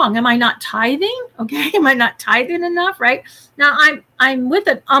doing wrong? Am I not tithing? Okay. Am I not tithing enough? Right now I'm with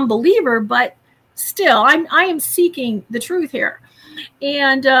an unbeliever, but still I am seeking the truth here.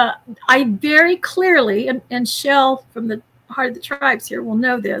 And I very clearly, and Shell from the Heart of the Tribes here will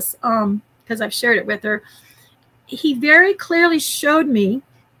know this because I've shared it with her. He very clearly showed me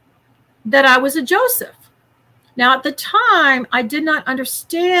that I was a Joseph. Now, at the time, I did not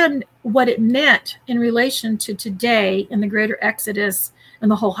understand what it meant in relation to today in the greater Exodus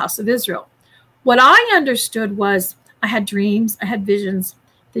and the whole house of Israel. What I understood was I had dreams, I had visions,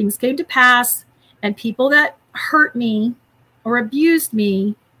 things came to pass, and people that hurt me or abused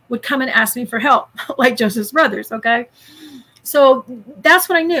me would come and ask me for help, like Joseph's brothers, okay? So that's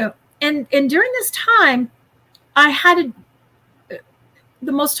what I knew. And during this time, I had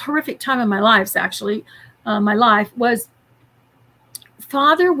the most horrific time of my life, actually. My life was,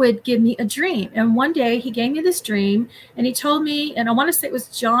 Father would give me a dream. And one day he gave me this dream and he told me, and I want to say it was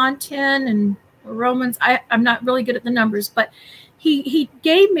John 10 and Romans. I'm not really good at the numbers, but he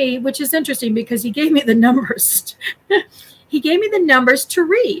gave me, which is interesting because he gave me the numbers. He gave me the numbers to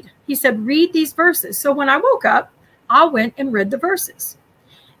read. He said, read these verses. So when I woke up, I went and read the verses.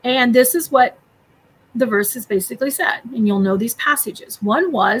 And this is what the verses basically said. And you'll know these passages.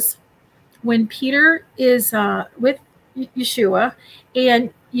 One was, when Peter is with Yeshua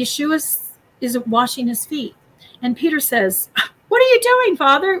and Yeshua is washing his feet. And Peter says, what are you doing,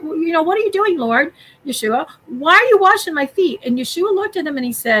 Father? What are you doing, Lord? Yeshua, why are you washing my feet? And Yeshua looked at him and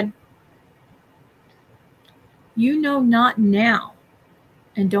he said, you know not now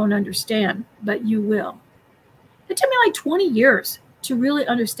and don't understand, but you will. It took me like 20 years to really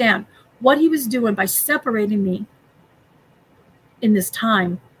understand what he was doing by separating me in this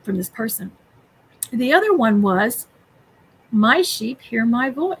time from this person. The other one was, my sheep hear my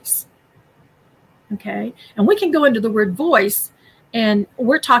voice. Okay. And we can go into the word voice, and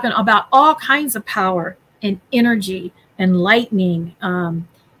we're talking about all kinds of power and energy and lightning. And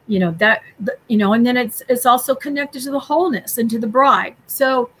then it's also connected to the wholeness and to the bride.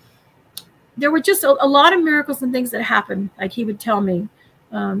 So there were just a lot of miracles and things that happened. Like he would tell me,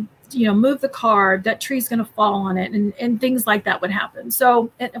 move the car, that tree's going to fall on it, and things like that would happen.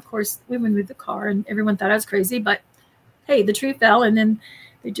 So, and of course, we would move the car, and everyone thought I was crazy, but hey, the tree fell, and then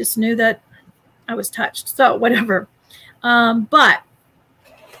they just knew that I was touched. So whatever. But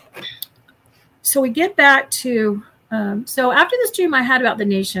so we get back to, so after this dream I had about the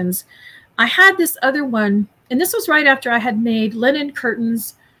nations, I had this other one, and this was right after I had made linen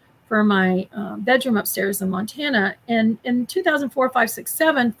curtains for my bedroom upstairs in Montana. And in 2004, 5, 6,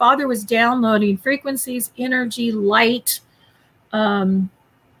 7, Father was downloading frequencies, energy, light,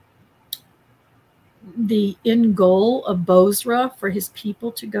 the end goal of Bozrah for his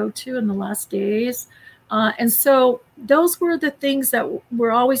people to go to in the last days. And so those were the things that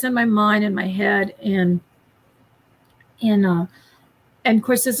were always in my mind and my head. And of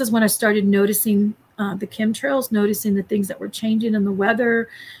course, this is when I started noticing the chemtrails, noticing the things that were changing in the weather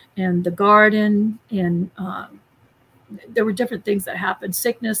and the garden, and there were different things that happened,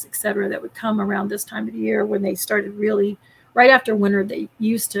 sickness, etc., that would come around this time of the year when they started really, right after winter. They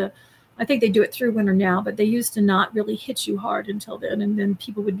used to, I think they do it through winter now, but they used to not really hit you hard until then, and then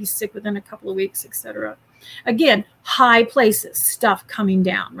people would be sick within a couple of weeks, etc. Again, high places, stuff coming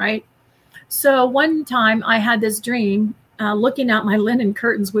down, right? So one time I had this dream looking at my linen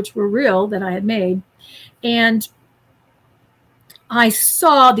curtains, which were real, that I had made, and I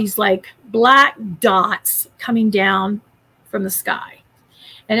saw these like black dots coming down from the sky.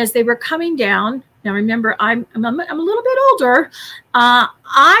 And as they were coming down, now remember, I'm a little bit older.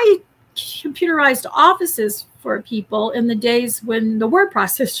 I computerized offices for people in the days when the word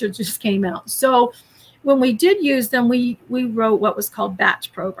processor just came out. So when we did use them, we wrote what was called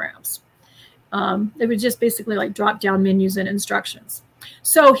batch programs. They were just basically like drop down menus and instructions.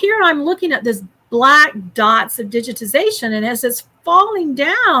 So here I'm looking at this black dots of digitization, and as it's falling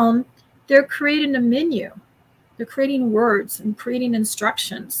down, they're creating a menu. They're creating words and creating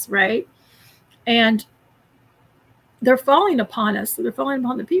instructions, right? And they're falling upon us. They're falling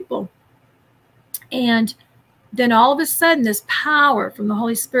upon the people. And then all of a sudden, this power from the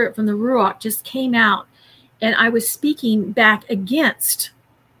Holy Spirit, from the Ruach, just came out. And I was speaking back against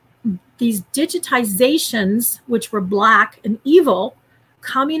these digitizations, which were black and evil,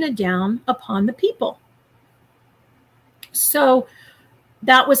 coming down upon the people. So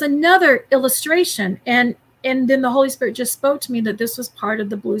that was another illustration. And then the Holy Spirit just spoke to me that this was part of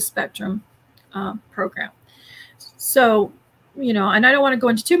the Blue Spectrum program. So, and I don't want to go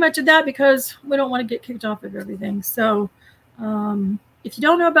into too much of that because we don't want to get kicked off of everything. So if you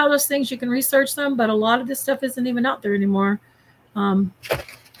don't know about those things, you can research them, but a lot of this stuff isn't even out there anymore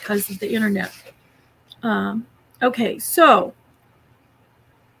because of the internet. Okay, so,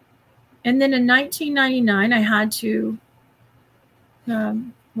 and then in 1999, I had to,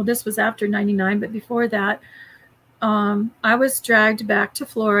 this was after 99, but before that, I was dragged back to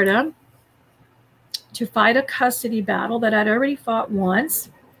Florida to fight a custody battle that I'd already fought once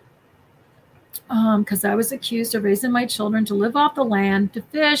because I was accused of raising my children to live off the land, to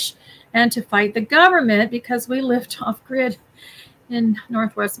fish, and to fight the government because we lived off grid in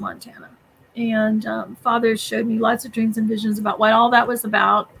Northwest Montana. And Father showed me lots of dreams and visions about what all that was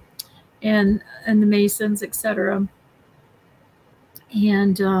about and the Masons, etc.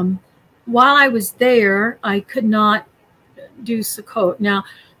 And while I was there, I could not do Sukkot. Now,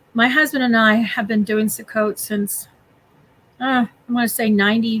 my husband and I have been doing Sukkot since, I want to say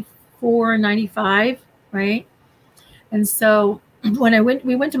 94, 95, right? And so when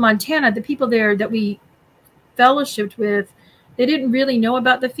we went to Montana, the people there that we fellowshipped with, they didn't really know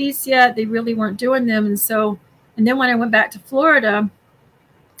about the feasts yet. They really weren't doing them. And then when I went back to Florida,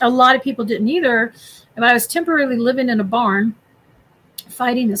 a lot of people didn't either. But I was temporarily living in a barn,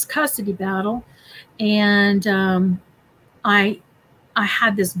 fighting this custody battle. And I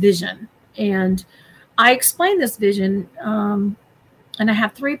had this vision, and I explained this vision, and I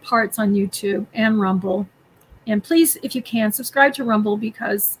have 3 parts on YouTube and Rumble. And please, if you can, subscribe to Rumble,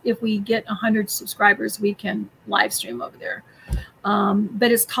 because if we get 100 subscribers, we can live stream over there.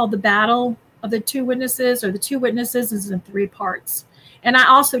 But it's called The Battle of the Two Witnesses, or The Two Witnesses is in 3 parts. And I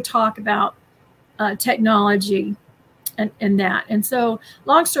also talk about technology and that. And so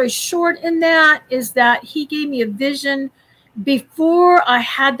long story short in that is that he gave me a vision before I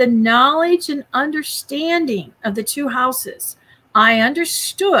had the knowledge and understanding of the 2 houses. I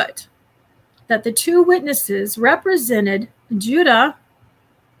understood that the 2 witnesses represented Judah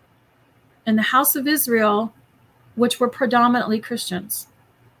and the house of Israel, which were predominantly Christians.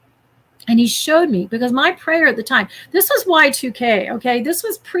 And he showed me, because my prayer at the time, this was Y2K, okay? This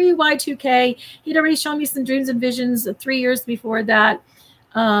was pre-Y2K. He'd already shown me some dreams and visions 3 years before that.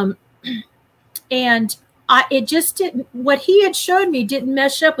 And it just didn't, what he had showed me didn't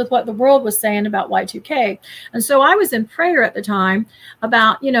mesh up with what the world was saying about Y2K. And so I was in prayer at the time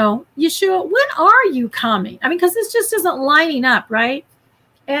about, Yeshua, when are you coming? I mean, because this just isn't lining up, right?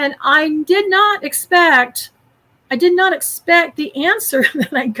 And I did not expect the answer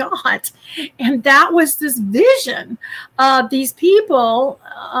that I got. And that was this vision of these people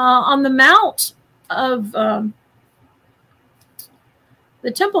on the Mount of the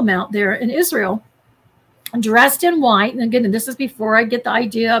Temple Mount there in Israel, dressed in white. And again, this is before I get the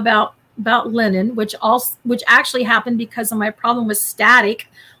idea about linen, which actually happened because of my problem with static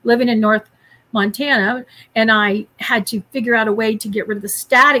living in North Montana, and I had to figure out a way to get rid of the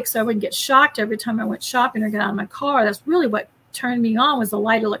static so I wouldn't get shocked every time I went shopping or got out of my car. That's really what turned me on, was the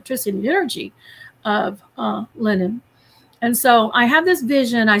light, electricity, and energy of linen. And so I have this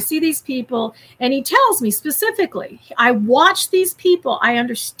vision. I see these people, and he tells me specifically, I watch these people. I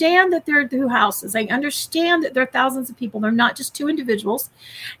understand that they're 2 houses. I understand that there are thousands of people. They're not just 2 individuals,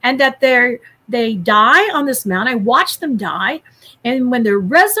 and that they die on this mount. I watch them die. And when they're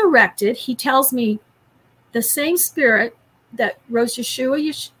resurrected, he tells me the same spirit that rose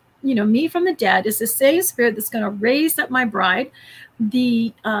Yeshua, me from the dead, is the same spirit that's going to raise up my bride.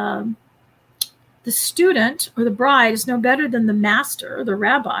 The student or the bride is no better than the master or the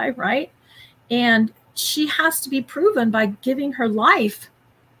rabbi, right? And she has to be proven by giving her life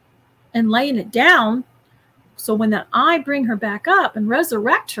and laying it down. So when I bring her back up and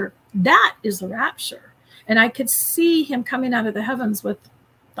resurrect her, that is the rapture. And I could see him coming out of the heavens with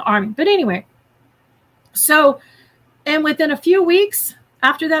the army. But anyway, so, and within a few weeks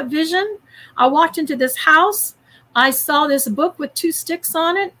after that vision, I walked into this house. I saw this book with 2 sticks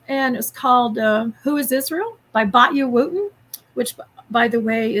on it, and it's called Who is Israel by Batya Wooten, which, by the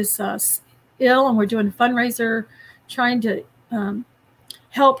way, is ill, and we're doing a fundraiser trying to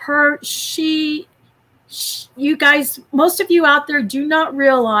help her. You guys, most of you out there do not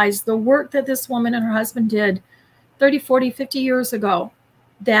realize the work that this woman and her husband did 30, 40, 50 years ago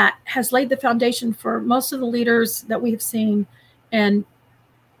that has laid the foundation for most of the leaders that we have seen, and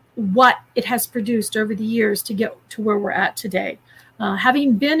what it has produced over the years to get to where we're at today.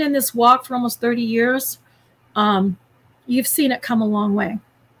 Having been in this walk for almost 30 years, you've seen it come a long way.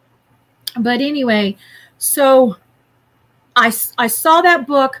 But anyway, so I saw that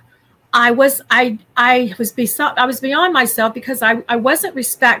book. I was beyond myself because I wasn't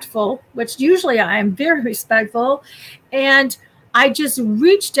respectful, which usually I am very respectful. And I just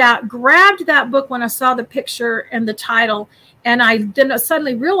reached out, grabbed that book when I saw the picture and the title. And I then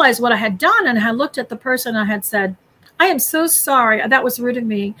suddenly realized what I had done. And I looked at the person and I had said, I am so sorry. That was rude of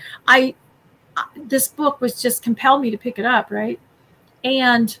me. This book was just compelled me to pick it up. Right.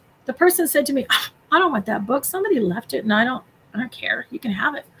 And the person said to me, I don't want that book. Somebody left it and I don't care. You can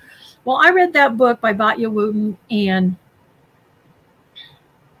have it. Well, I read that book by Batya Wooten, and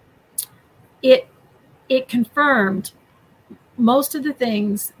it confirmed most of the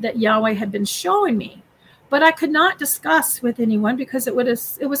things that Yahweh had been showing me, but I could not discuss with anyone because it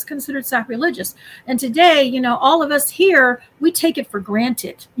was considered sacrilegious. And today, all of us here, we take it for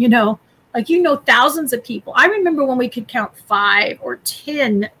granted, thousands of people. I remember when we could count 5 or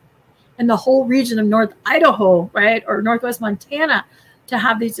 10 in the whole region of North Idaho, right, or Northwest Montana, to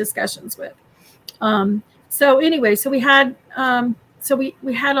have these discussions with. So anyway, so we had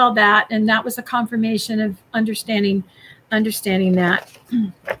we had all that, and that was a confirmation of understanding that,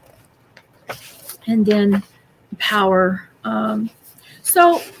 and then power.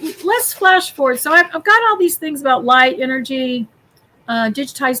 So let's flash forward. So I've got all these things about light, energy,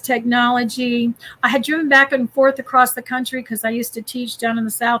 digitized technology. I had driven back and forth across the country because I used to teach down in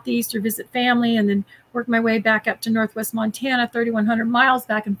the Southeast or visit family, and then work my way back up to Northwest Montana, 3,100 miles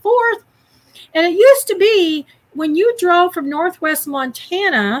back and forth. And it used to be when you drove from Northwest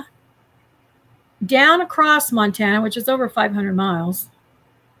Montana down across Montana, which is over 500 miles,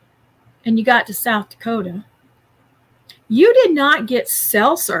 and you got to South Dakota, you did not get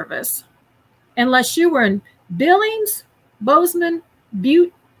cell service unless you were in Billings, Bozeman,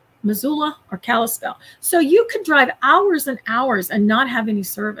 Butte, Missoula, or Kalispell. So you could drive hours and hours and not have any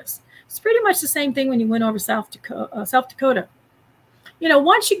service. It's pretty much the same thing when you went over South Dakota.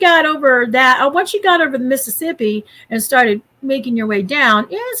 Once you got over the Mississippi and started making your way down,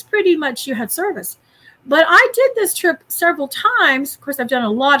 it's pretty much you had service. But I did this trip several times. Of course, I've done a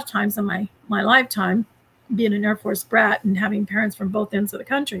lot of times in my lifetime, being an Air Force brat and having parents from both ends of the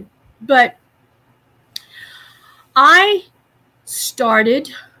country. But I started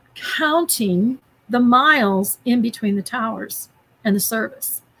counting the miles in between the towers and the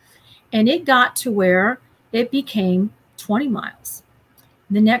service. And it got to where it became 20 miles.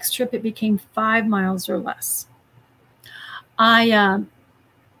 The next trip, it became 5 miles or less. I,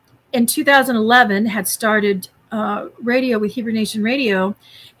 in 2011, had started radio with Hebrew Nation Radio.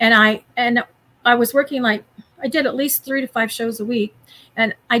 And I was working I did at least 3 to 5 shows a week.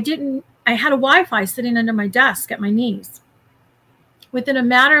 And I had a Wi-Fi sitting under my desk at my knees. Within a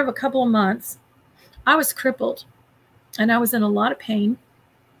matter of a couple of months, I was crippled and I was in a lot of pain.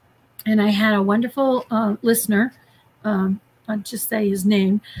 And I had a wonderful listener, I'll just say his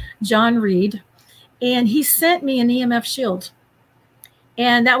name, John Reed, and he sent me an EMF shield.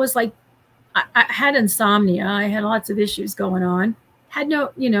 And that was I had insomnia. I had lots of issues going on. I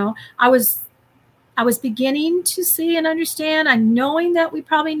was beginning to see and understand. I'm knowing that we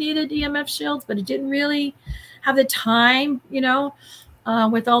probably needed EMF shields, but I didn't really have the time,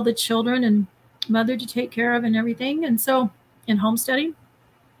 with all the children and mother to take care of and everything. And so in homesteading.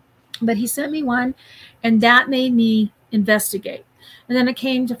 But he sent me one, and that made me investigate. And then I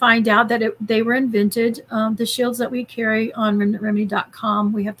came to find out that they were invented. The shields that we carry on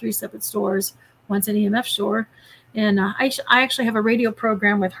remnant.com, we have 3 separate stores. One's an EMF store. And I actually have a radio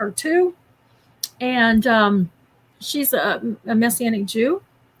program with her too. And she's a Messianic Jew.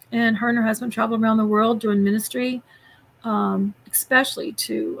 And her and her husband travel around the world doing ministry, especially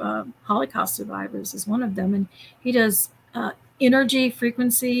to Holocaust survivors is one of them. And he does energy,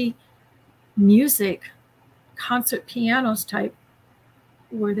 frequency, music, concert pianos type,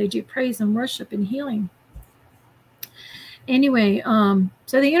 where they do praise and worship and healing. Anyway,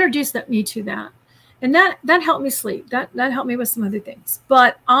 so they introduced me to that. And that helped me sleep. That helped me with some other things.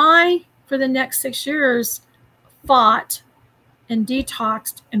 But I, for the next 6 years, fought and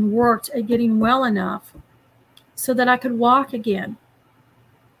detoxed and worked at getting well enough so that I could walk again.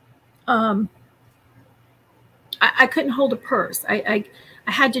 I couldn't hold a purse. I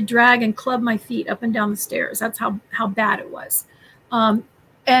had to drag and club my feet up and down the stairs. That's how bad it was.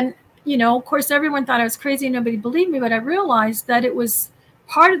 And, you know, of course, everyone thought I was crazy and nobody believed me, but I realized that it was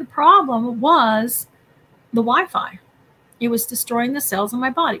part of the problem was the Wi-Fi. It was destroying the cells in my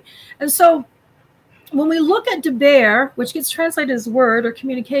body. And so when we look at debar, which gets translated as word or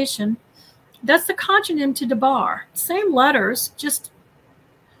communication, that's the contronym to debar. Same letters, just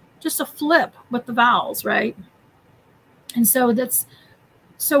a flip with the vowels, right? And so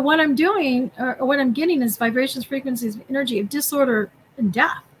what I'm doing, or what I'm getting is vibrations, frequencies, energy of disorder and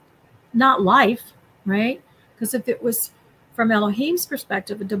death, not life, right? Because if it was from Elohim's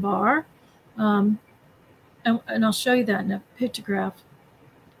perspective, a debar, and I'll show you that in a pictograph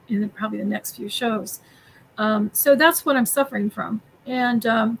in probably the next few shows. So that's what I'm suffering from.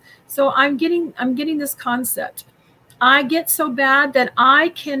 And so I'm getting this concept. I get so bad that I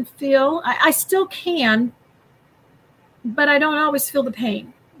can feel, I still can, but I don't always feel the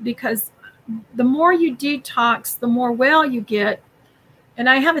pain, because the more you detox, the more well you get. And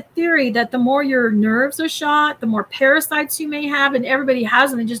I have a theory that the more your nerves are shot, the more parasites you may have, and everybody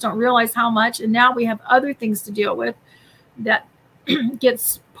has them and just don't realize how much. And now we have other things to deal with that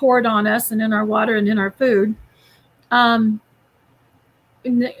gets poured on us and in our water and in our food. You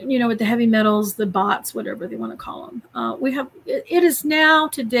know, with the heavy metals, the bots, whatever they want to call them. It is now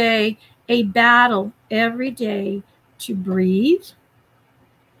today a battle every day to breathe,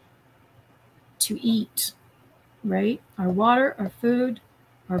 to eat, right? Our water, our food,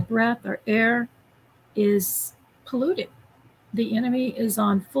 our breath, our air is polluted. The enemy is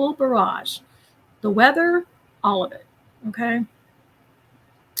on full barrage. The weather, all of it, okay?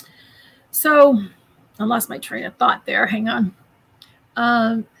 So I lost my train of thought there. Hang on.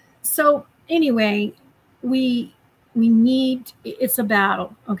 So anyway, we need, it's a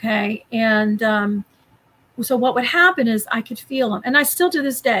battle, okay? And so what would happen is I could feel them, and I still to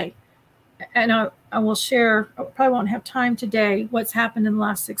this day, and I will share, I probably won't have time today, what's happened in the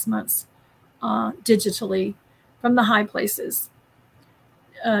last 6 months digitally from the high places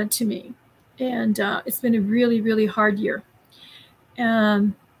to me. And it's been a really, really hard year.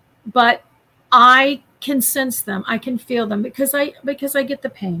 But I can sense them. I can feel them because I get the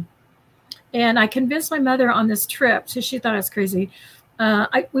pain. And I convinced my mother on this trip, so she thought I was crazy.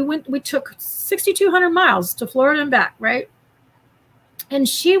 We took 6,200 miles to Florida and back, right? And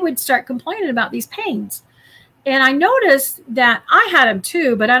she would start complaining about these pains. And I noticed that I had them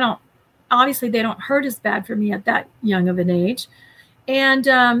too, but obviously they don't hurt as bad for me at that young of an age. And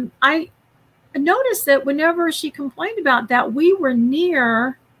I noticed that whenever she complained about that, we were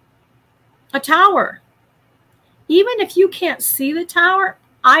near a tower. Even if you can't see the tower,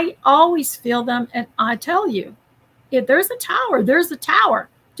 I always feel them. And I tell you, if there's a tower, there's a tower.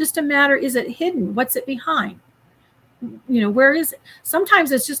 Just a matter, is it hidden? What's it behind? You know, where is it?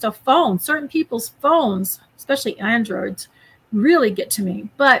 Sometimes it's just a phone. Certain people's phones, especially Androids, really get to me.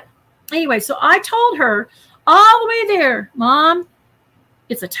 But anyway, so I told her all the way there, Mom,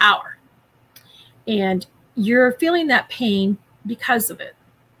 it's a tower. And you're feeling that pain because of it.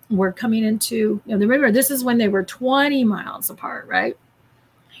 We're coming into, remember, this is when they were 20 miles apart, right?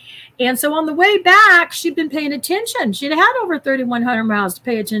 And so on the way back, she'd been paying attention. She'd had over 3,100 miles to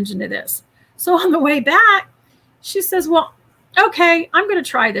pay attention to this. So on the way back, she says, well, okay, I'm going to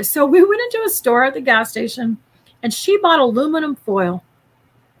try this. So we went into a store at the gas station, and she bought aluminum foil.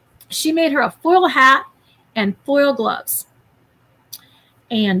 She made her a foil hat and foil gloves.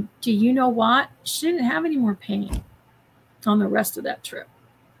 And do you know what? She didn't have any more pain on the rest of that trip.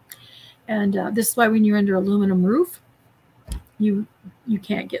 And this is why when you're under aluminum roof, you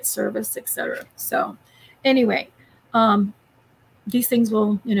can't get service, etc. So anyway, these things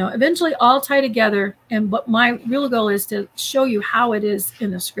will, eventually all tie together. And but my real goal is to show you how it is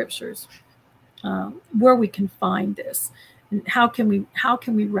in the scriptures, where we can find this, and how can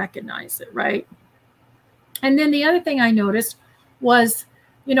we recognize it, right? And then the other thing I noticed was,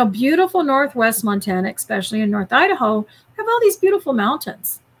 beautiful Northwest Montana, especially in North Idaho, have all these beautiful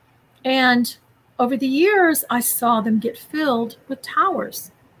mountains. And over the years, I saw them get filled with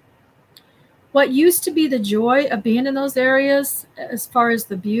towers. What used to be the joy of being in those areas, as far as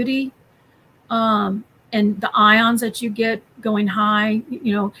the beauty and the ions that you get going high,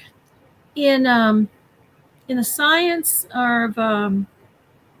 in the science of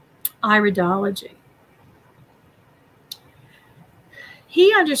iridology,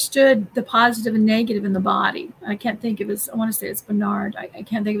 he understood the positive and negative in the body. I can't think of his, I want to say it's Bernard. I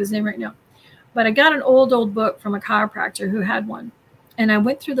can't think of his name right now. But I got an old book from a chiropractor who had one. And I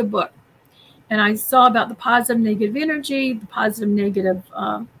went through the book. And I saw about the positive, negative energy, the positive, negative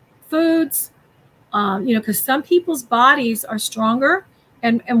foods. Because some people's bodies are stronger.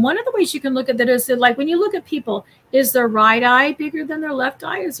 And one of the ways you can look at that is that, like, when you look at people, is their right eye bigger than their left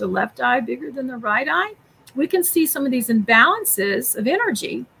eye? Is their left eye bigger than their right eye? We can see some of these imbalances of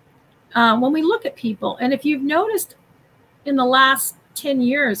energy when we look at people. And if you've noticed in the last 10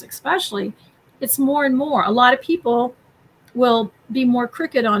 years, especially, it's more and more. A lot of people will be more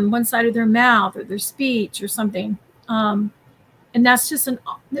crooked on one side of their mouth or their speech or something. And that's just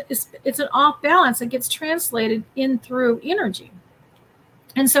it's an off balance that gets translated in through energy.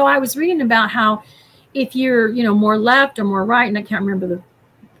 And so I was reading about how if you're, more left or more right, and I can't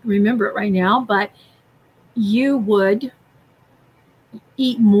remember it right now, but you would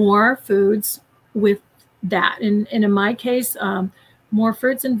eat more foods with that. And in my case, more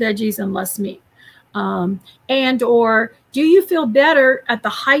fruits and veggies and less meat. And or do you feel better at the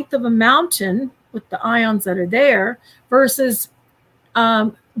height of a mountain with the ions that are there versus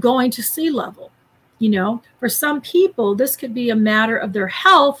going to sea level? For some people, this could be a matter of their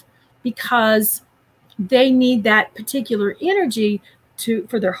health because they need that particular energy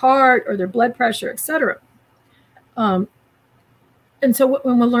for their heart or their blood pressure, etc. And so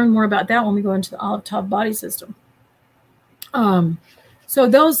we'll learn more about that when we go into the olive top body system. So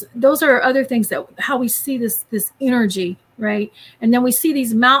those are other things that how we see this energy, right? And then we see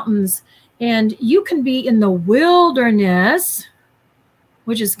these mountains, and you can be in the wilderness,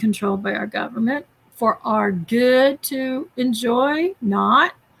 which is controlled by our government for our good to enjoy,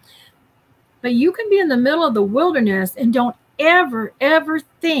 not. But you can be in the middle of the wilderness and don't ever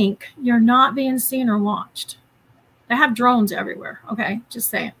think you're not being seen or watched. They have drones everywhere. Okay,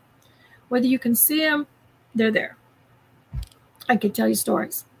 just saying. Whether you can see them, they're there. I could tell you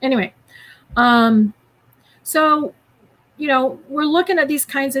stories. Anyway, so, we're looking at these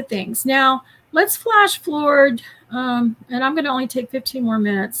kinds of things. Now, let's flash forward, and I'm going to only take 15 more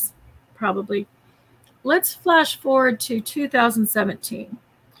minutes, probably. Let's flash forward to 2017.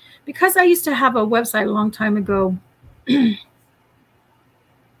 Because I used to have a website a long time ago in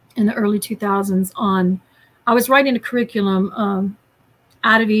the early 2000s I was writing a curriculum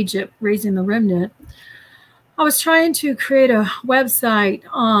out of Egypt, raising the remnant. I was trying to create a website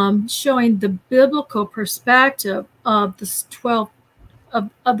showing the biblical perspective of the 12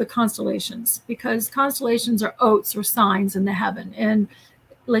 of the constellations, because constellations are oats or signs in the heaven. And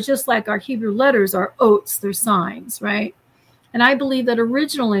just like our Hebrew letters are oats, they're signs, right? And I believe that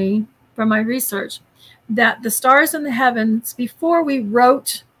originally, from my research, that the stars in the heavens, before we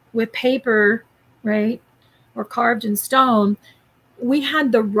wrote with paper, right, or carved in stone, we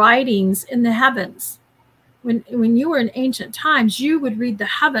had the writings in the heavens. When you were in ancient times, you would read the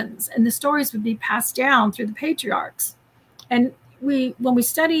heavens, and the stories would be passed down through the patriarchs. And when we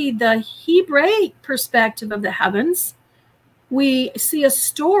study the Hebraic perspective of the heavens, we see a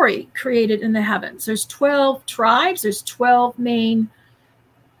story created in the heavens. There's 12 tribes. There's 12 main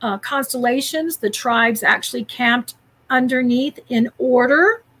constellations. The tribes actually camped underneath in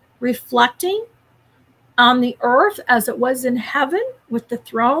order, reflecting on the earth as it was in heaven, with the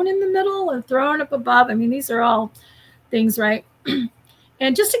throne in the middle and throne up above. I mean, these are all things, right?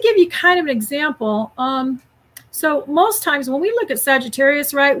 And just to give you kind of an example, so most times when we look at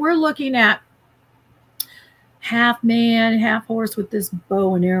Sagittarius, right, we're looking at half man, half horse with this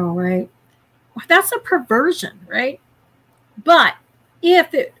bow and arrow, right? That's a perversion, right? But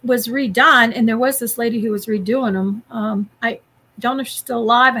if it was redone, and there was this lady who was redoing them, I don't know if she's still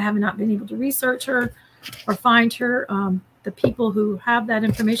alive. I have not been able to research her or find her. The people who have that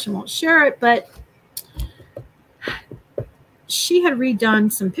information won't share it, but she had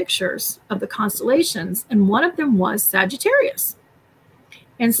redone some pictures of the constellations, and one of them was Sagittarius.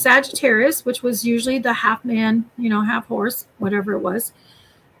 And Sagittarius, which was usually the half man, half horse, whatever it was,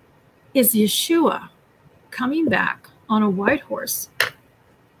 is Yeshua coming back on a white horse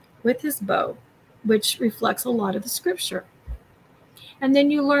with his bow, which reflects a lot of the scripture. And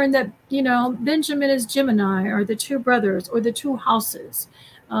then you learn that, Benjamin is Gemini, or the two brothers, or the two houses.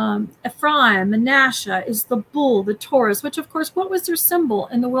 Ephraim, Manasseh is the bull, the Taurus, which, of course, what was their symbol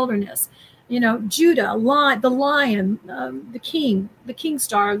in the wilderness? Judah, the lion, the king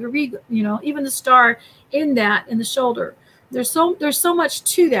star, the regal, even the star in the shoulder. There's so much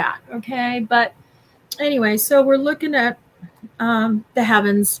to that, okay? But anyway, so we're looking at the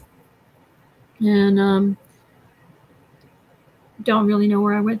heavens, And don't really know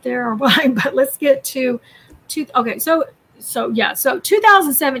where I went there or why, but let's get to okay. So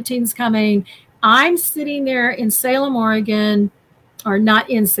 2017 is coming. I'm sitting there in Salem, Oregon, or not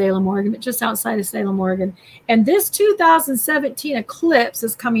in Salem, Oregon, but just outside of Salem, Oregon. And this 2017 eclipse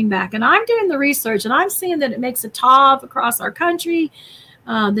is coming back. And I'm doing the research, and I'm seeing that it makes a tav across our country.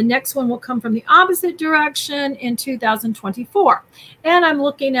 The next one will come from the opposite direction in 2024. And I'm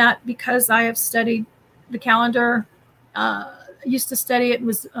looking at, because I have studied the calendar, used to study it,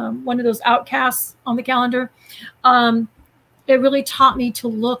 was one of those outcasts on the calendar. It really taught me to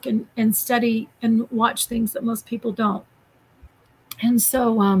look and study and watch things that most people don't. And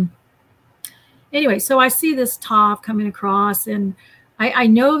so anyway, so I see this tav coming across, and I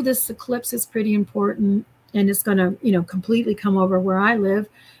know this eclipse is pretty important, and it's going to, completely come over where I live.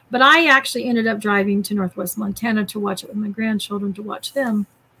 But I actually ended up driving to Northwest Montana to watch it with my grandchildren, to watch them.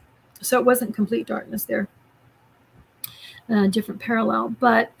 So it wasn't complete darkness there. Different parallel.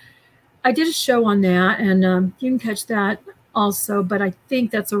 But I did a show on that, and you can catch that also. But I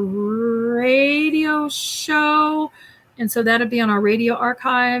think that's a radio show. And so that'll be on our radio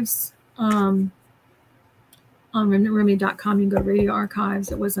archives. On remnant.com, you can go to radio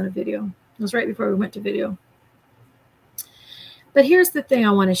archives. It wasn't a video. It was right before we went to video. But here's the thing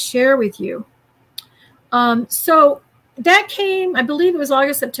I want to share with you. So that came, I believe it was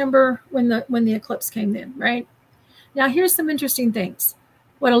August, September when the eclipse came in, right? Now, here's some interesting things.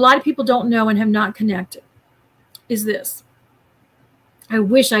 What a lot of people don't know and have not connected is this. I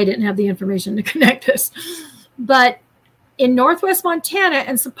wish I didn't have the information to connect this. But in Northwest Montana,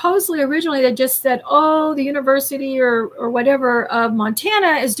 and supposedly originally they just said, oh, the university or whatever of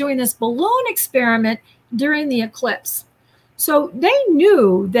Montana is doing this balloon experiment during the eclipse. So they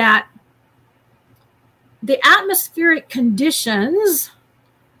knew that the atmospheric conditions,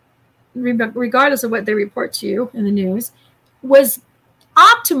 regardless of what they report to you in the news, was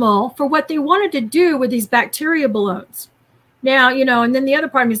optimal for what they wanted to do with these bacteria balloons. Now, and then the other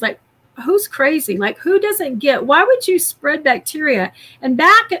part of me is like, who's crazy? Like, who doesn't get, why would you spread bacteria? And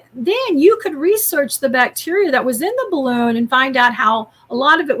back then you could research the bacteria that was in the balloon and find out how a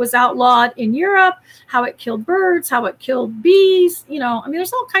lot of it was outlawed in Europe, how it killed birds, how it killed bees,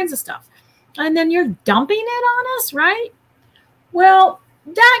 there's all kinds of stuff. And then you're dumping it on us, right? Well,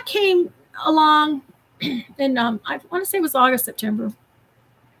 that came along and I want to say it was August, September.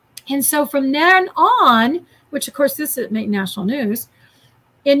 And so from then on, which of course this didn't make national news,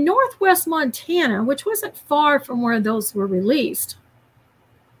 in Northwest Montana, which wasn't far from where those were released,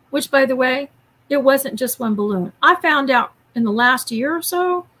 which, by the way, it wasn't just one balloon. I found out in the last year or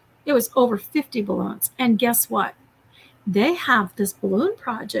so, it was over 50 balloons. And guess what? They have this balloon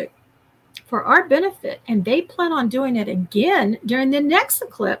project for our benefit, and they plan on doing it again during the next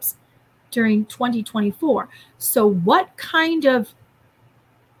eclipse during 2024. So what kind of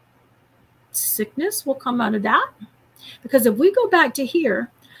sickness will come out of that? Because if we go back to here,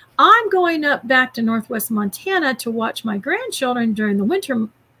 I'm going up back to Northwest Montana to watch my grandchildren during the winter,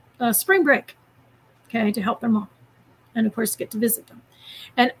 spring break, okay, to help their mom. And of course, get to visit them.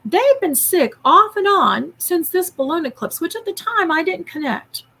 And they've been sick off and on since this balloon eclipse, which at the time I didn't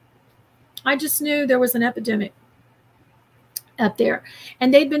connect. I just knew there was an epidemic up there.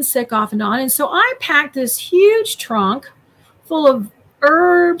 And they'd been sick off and on. And so I packed this huge trunk full of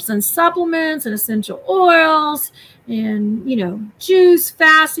herbs and supplements and essential oils and, juice,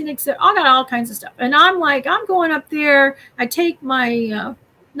 fasting, etc. I got all kinds of stuff. And I'm like, I'm going up there. I take my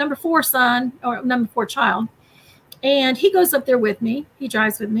number 4 son or number 4 child, and he goes up there with me. He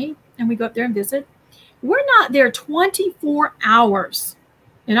drives with me, and we go up there and visit. We're not there 24 hours,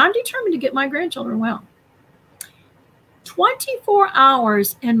 and I'm determined to get my grandchildren well. 24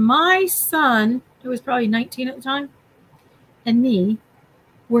 hours, and my son, who was probably 19 at the time, and me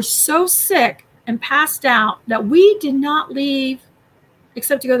were so sick and passed out that we did not leave,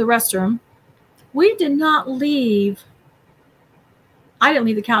 except to go to the restroom. We did not leave. I didn't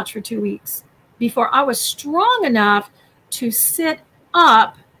leave the couch for 2 weeks before I was strong enough to sit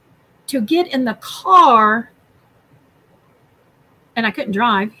up, to get in the car. And I couldn't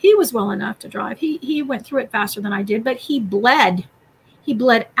drive. He was well enough to drive. He went through it faster than I did, but he bled. He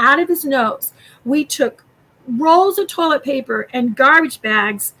bled out of his nose. We took rolls of toilet paper and garbage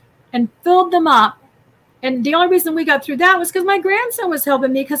bags and filled them up. And the only reason we got through that was because my grandson was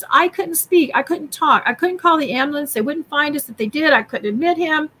helping me, because I couldn't speak. I couldn't talk. I couldn't call the ambulance. They wouldn't find us if they did. I couldn't admit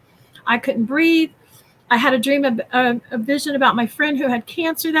him. I couldn't breathe. I had a dream, a vision about my friend who had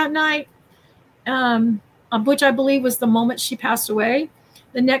cancer that night, which I believe was the moment she passed away.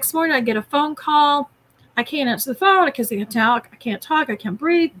 The next morning I get a phone call. I can't answer the phone because I can't talk. I can't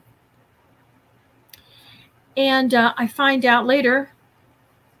breathe. And I find out later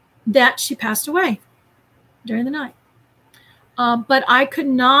that she passed away during the night. But I could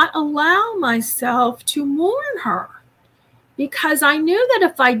not allow myself to mourn her because I knew that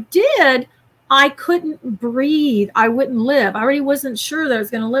if I did, I couldn't breathe. I wouldn't live. I already wasn't sure that I was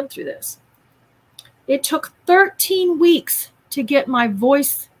going to live through this. It took 13 weeks to get my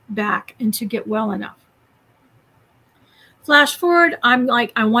voice back and to get well enough. Flash forward, I'm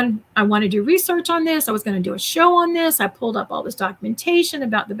like, I want to do research on this. I was going to do a show on this. I pulled up all this documentation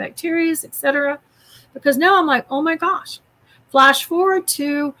about the bacteria, etc. Because now I'm like, oh my gosh. Flash forward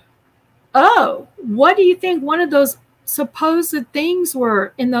to, oh, what do you think one of those supposed things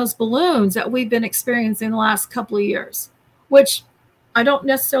were in those balloons that we've been experiencing the last couple of years? Which I don't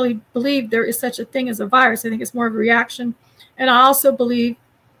necessarily believe there is such a thing as a virus. I think it's more of a reaction. And I also believe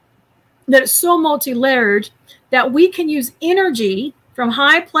that it's so multi-layered that we can use energy from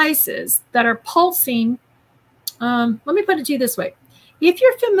high places that are pulsing. Let me put it to you this way. If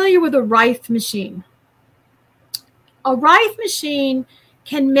you're familiar with a Rife machine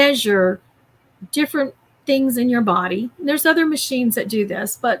can measure different things in your body. There's other machines that do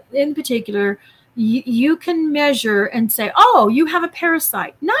this, but in particular, you can measure and say, oh, you have a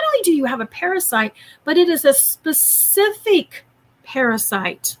parasite. Not only do you have a parasite, but it is a specific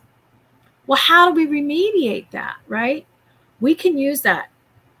parasite. Well, how do we remediate that, right? We can use that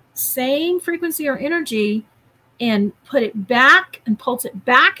same frequency or energy and put it back and pulse it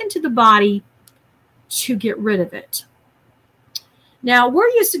back into the body to get rid of it. Now, we're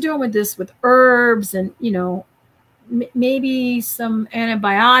used to doing this with herbs and, maybe some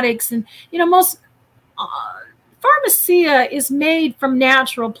antibiotics. And, most pharmacia is made from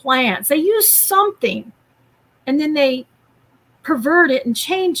natural plants. They use something and then they pervert it and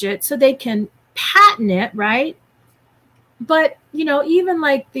change it so they can patent it, right? But, even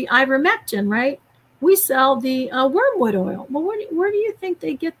like the ivermectin, right? We sell the wormwood oil. Well, where do you think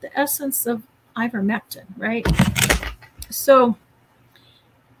they get the essence of ivermectin, right? So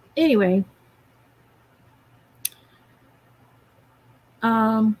anyway,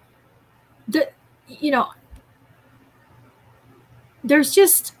 there's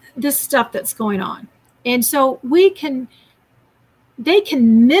just this stuff that's going on. And so they can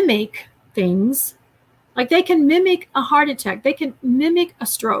mimic things, like they can mimic a heart attack. They can mimic a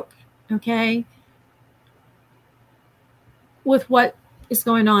stroke, okay, with what is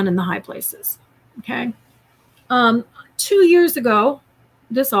going on in the high places, okay? 2 years ago,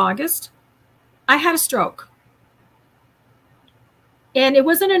 this August, I had a stroke. And it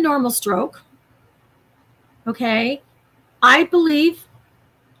wasn't a normal stroke, okay? I believe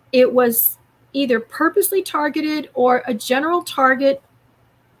it was either purposely targeted or a general target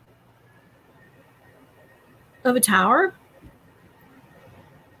of a tower.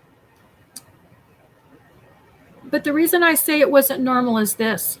 But the reason I say it wasn't normal is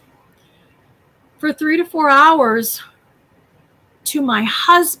this. For 3 to 4 hours, to my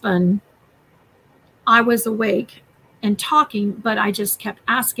husband, I was awake and talking, but I just kept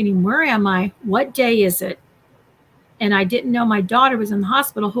asking him, where am I? What day is it? And I didn't know my daughter was in the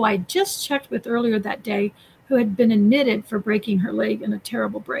hospital, who I just checked with earlier that day, who had been admitted for breaking her leg in a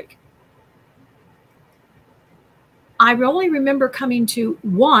terrible break. I only remember coming to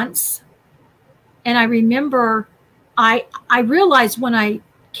once, and I remember I realized when I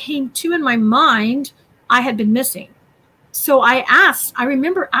came to in my mind, I had been missing. So I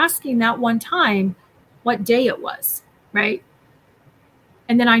remember asking that one time what day it was, right?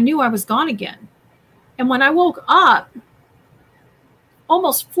 And then I knew I was gone again. And when I woke up,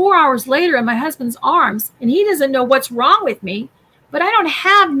 almost 4 hours later in my husband's arms, and he doesn't know what's wrong with me, but I don't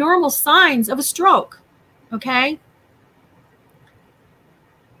have normal signs of a stroke, okay?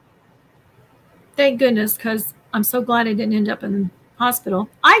 Thank goodness, because I'm so glad I didn't end up in the hospital.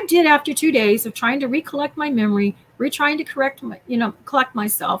 I did, after 2 days of trying to recollect my memory, trying to collect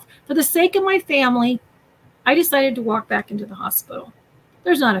myself. For the sake of my family, I decided to walk back into the hospital.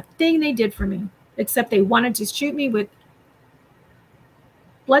 There's not a thing they did for me, except they wanted to shoot me with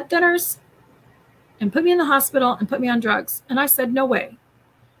blood thinners and put me in the hospital and put me on drugs. And I said, no way.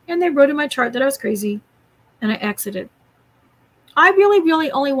 And they wrote in my chart that I was crazy, and I exited. I really,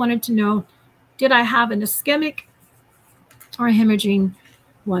 really only wanted to know, did I have an ischemic or a hemorrhaging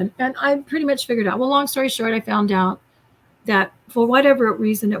one? And I pretty much figured out. Well, long story short, I found out that for whatever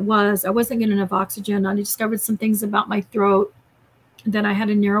reason it was, I wasn't getting enough oxygen. I discovered some things about my throat. Then I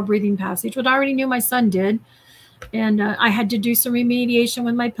had a narrow breathing passage, which I already knew my son did. And I had to do some remediation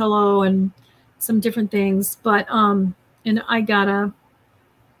with my pillow and some different things. But and I got a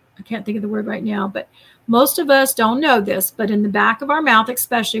I can't think of the word right now, but most of us don't know this, but in the back of our mouth,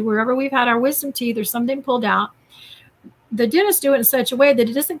 especially wherever we've had our wisdom teeth or something pulled out, the dentists do it in such a way that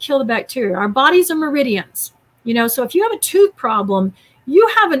it doesn't kill the bacteria. Our bodies are meridians, so if you have a tooth problem, you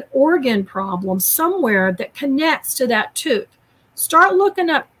have an organ problem somewhere that connects to that tooth. Start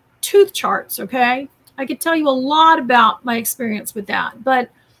looking up tooth charts, okay? I could tell you a lot about my experience with that, but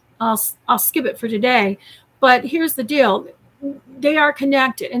I'll skip it for today. But here's the deal. They are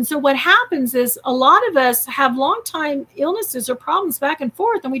connected. And so what happens is a lot of us have long time illnesses or problems back and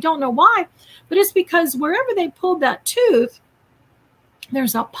forth, and we don't know why, but it's because wherever they pulled that tooth,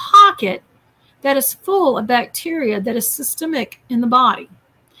 there's a pocket that is full of bacteria that is systemic in the body.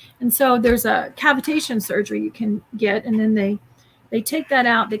 And so there's a cavitation surgery you can get, and then they take that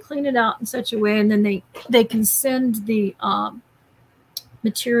out, they clean it out in such a way, and then they can send the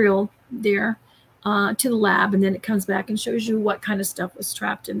material there to the lab, and then it comes back and shows you what kind of stuff was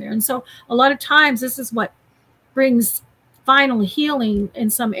trapped in there. And so a lot of times this is what brings final healing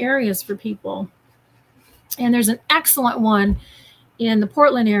in some areas for people. And there's an excellent one in the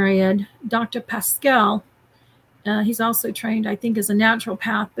Portland area, Dr. Pascal. He's also trained, I think, as a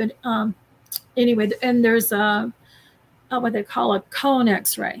naturopath. But anyway, and there's what they call a cone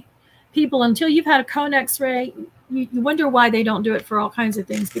X-ray. People, until you've had a cone X-ray, you wonder why they don't do it for all kinds of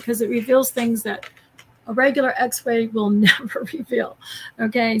things, because it reveals things that a regular X-ray will never reveal.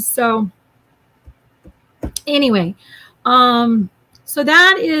 Okay, so anyway, so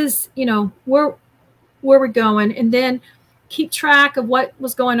that is, where we're going, and then keep track of what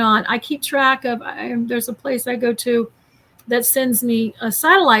was going on. I keep track of, there's a place I go to that sends me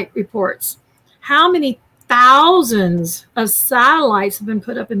satellite reports. How many thousands of satellites have been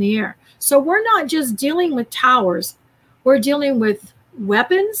put up in the air? So we're not just dealing with towers. We're dealing with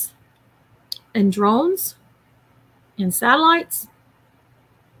weapons and drones and satellites.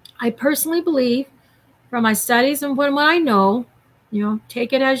 I personally believe, from my studies and what I know,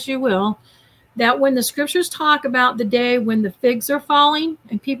 take it as you will, that when the scriptures talk about the day when the figs are falling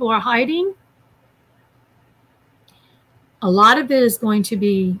and people are hiding, a lot of it is going to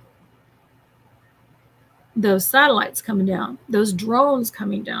be those satellites coming down, those drones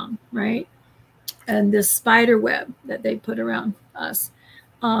coming down, right? And this spider web that they put around us.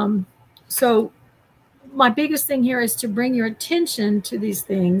 So my biggest thing here is to bring your attention to these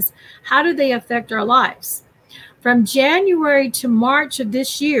things. How do they affect our lives? From January to March of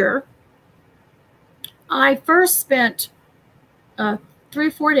this year, I first spent 3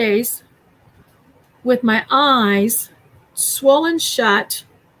 or 4 days with my eyes swollen shut,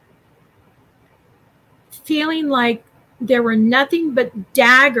 feeling like there were nothing but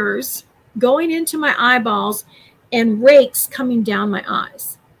daggers going into my eyeballs and rakes coming down my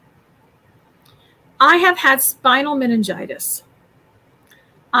eyes. I have had spinal meningitis.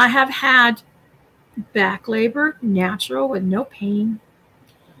 I have had back labor, natural, with no pain.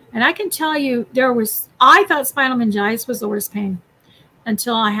 And I can tell you, I thought spinal meningitis was the worst pain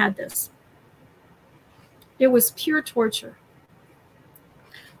until I had this. It was pure torture.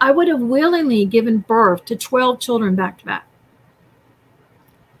 I would have willingly given birth to 12 children back to back.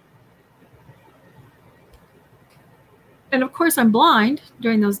 And of course, I'm blind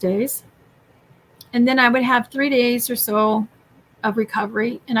during those days. And then I would have 3 days or so of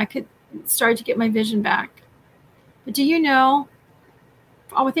recovery, and I could start to get my vision back. But do you know,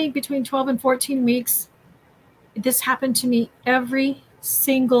 I would think between 12 and 14 weeks, this happened to me every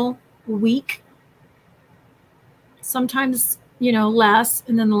single week. Sometimes, less.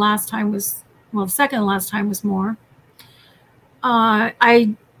 And then the last time was, the second to last time was more.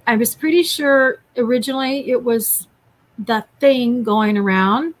 I was pretty sure originally it was the thing going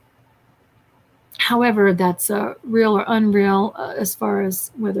around. However, that's real or unreal as far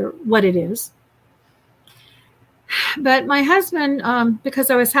as what it is. But my husband, because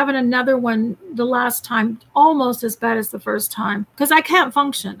I was having another one the last time, almost as bad as the first time, because I can't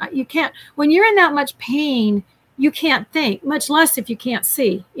function. You can't, when you're in that much pain, you can't think, much less if you can't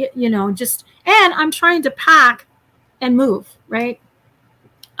see, and I'm trying to pack and move, right?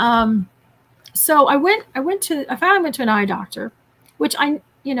 So I finally went to an eye doctor, which I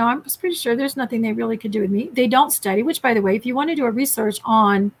was pretty sure there's nothing they really could do with me. They don't study, which, by the way, if you want to do a research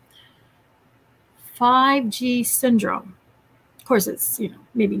on 5G syndrome, of course it's,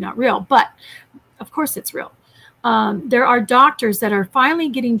 maybe not real, but of course it's real. There are doctors that are finally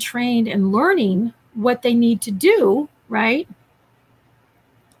getting trained and learning what they need to do, right?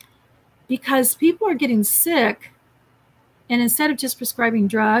 Because people are getting sick, and instead of just prescribing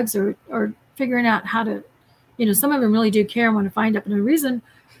drugs or figuring out how to, some of them really do care and want to find out the reason,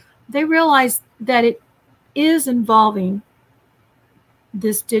 they realize that it is involving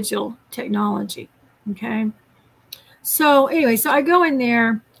this digital technology. Okay. So anyway, so I go in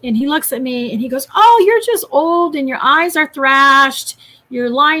there and he looks at me and he goes, "Oh, you're just old and your eyes are thrashed. Your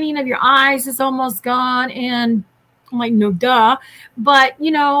lining of your eyes is almost gone." And I'm like, "No, duh. But,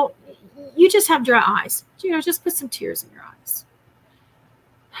 you just have dry eyes. Just put some tears in your eyes."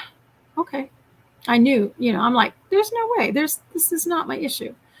 Okay. I knew, I'm like, there's no way. This is not my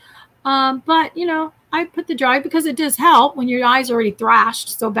issue. But, I put the dry because it does help when your eyes are already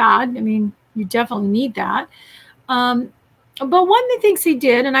thrashed so bad. I mean, you definitely need that. But one of the things he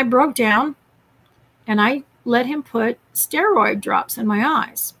did, and I broke down, and I let him put steroid drops in my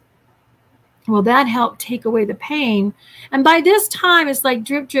eyes. Well, that helped take away the pain. And by this time, it's like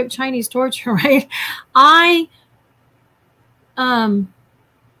drip, drip Chinese torture, right?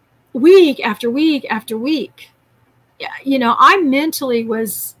 Week after week after week, I mentally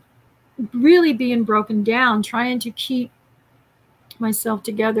was really being broken down, trying to keep myself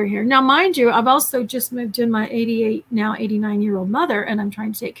together here. Now, mind you, I've also just moved in my 88, now 89-year-old mother, and I'm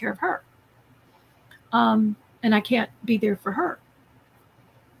trying to take care of her. And I can't be there for her.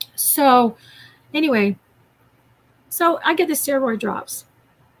 So anyway, so I get the steroid drops.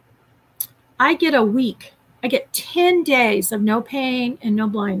 I get a week. I get 10 days of no pain and no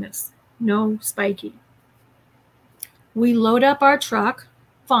blindness, no spiky. We load up our truck,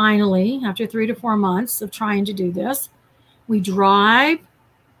 finally, after 3 to 4 months of trying to do this. We drive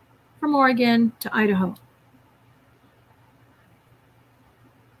from Oregon to Idaho.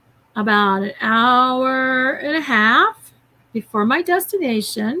 About an hour and a half before my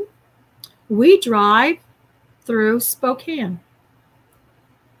destination, we drive through Spokane.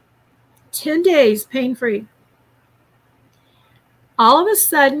 10 days pain-free. All of a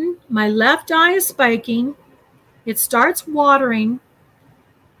sudden, my left eye is spiking. It starts watering.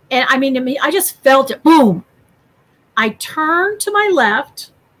 And I just felt it. Boom. I turned to my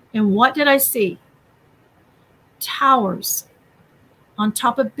left, and what did I see? Towers on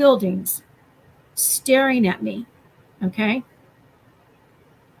top of buildings staring at me. Okay?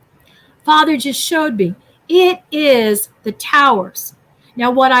 Father just showed me. It is the towers.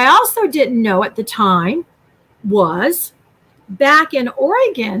 Now, what I also didn't know at the time was back in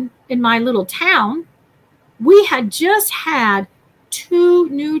Oregon, in my little town, we had just had 2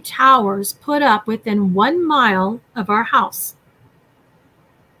 new towers put up within 1 mile of our house.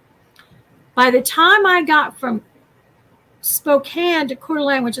 By the time I got from Spokane to Coeur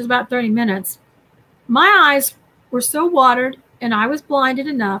d'Alene, which is about 30 minutes, my eyes were so watered and I was blinded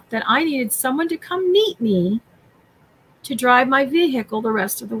enough that I needed someone to come meet me to drive my vehicle the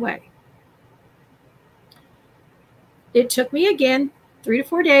rest of the way. It took me again 3 to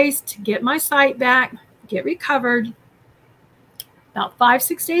 4 days to get my sight back, get recovered. About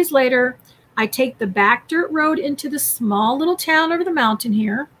 5-6 days later, I take the back dirt road into the small little town over the mountain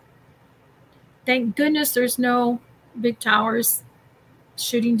here. Thank goodness there's no big towers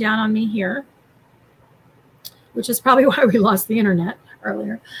shooting down on me here, which is probably why we lost the internet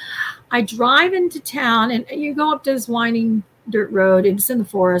earlier. I drive into town, and you go up this winding dirt road. It's in the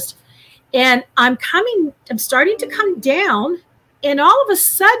forest. And I'm starting to come down, and all of a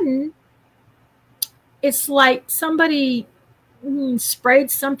sudden, it's like somebody sprayed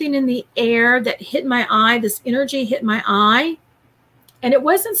something in the air that hit my eye. This energy hit my eye. And it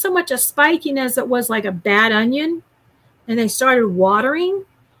wasn't so much a spiking as it was like a bad onion. And they started watering.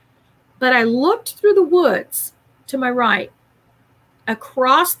 But I looked through the woods to my right,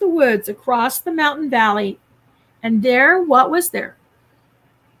 across the woods, across the mountain valley. And there, what was there?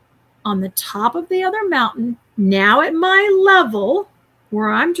 On the top of the other mountain, now at my level,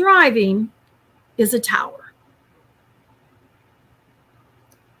 where I'm driving, is a tower.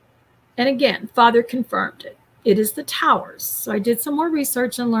 And again, Father confirmed it. It is the towers. So I did some more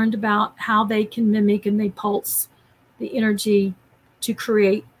research and learned about how they can mimic and they pulse the energy to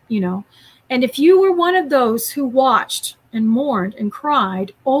create, And if you were one of those who watched and mourned and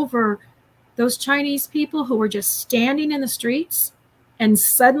cried over those Chinese people who were just standing in the streets and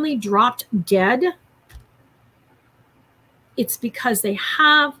suddenly dropped dead, it's because they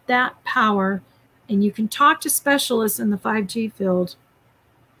have that power. And you can talk to specialists in the 5G field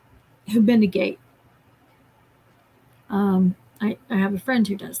who've been to Gate. I have a friend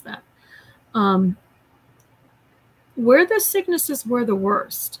who does that. Where the sicknesses were the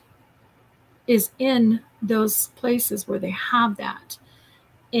worst is in those places where they have that.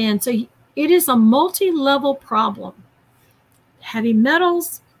 And so it is a multi-level problem. Heavy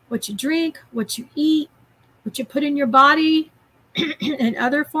metals, what you drink, what you eat, what you put in your body, in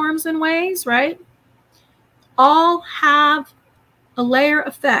other forms and ways, right? All have a layer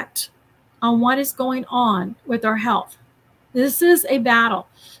effect on what is going on with our health. This is a battle.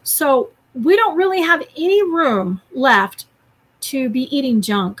 So we don't really have any room left to be eating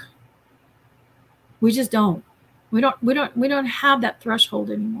junk. We just don't. We don't have that threshold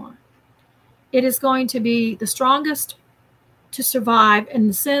anymore. It is going to be the strongest to survive in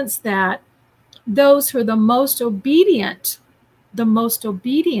the sense that those who are the most obedient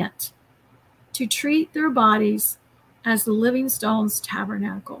to treat their bodies as the living stones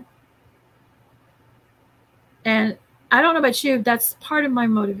tabernacle. And I don't know about you, that's part of my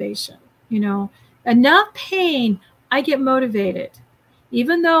motivation. Enough pain, I get motivated.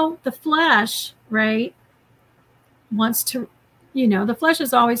 Even though the flesh, right, wants to, the flesh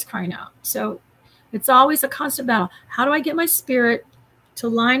is always crying out. So it's always a constant battle. How do I get my spirit to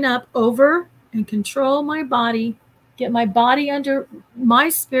line up over and control my body, get my body under my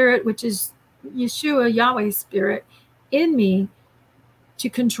spirit, which is Yeshua, Yahweh's spirit, in me to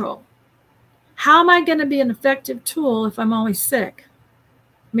control? How am I going to be an effective tool if I'm always sick?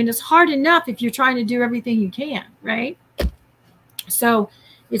 I mean, it's hard enough if you're trying to do everything you can, right? So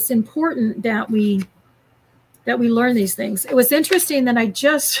it's important that we learn these things. It was interesting that I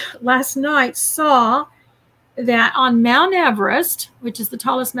just last night saw that on Mount Everest, which is the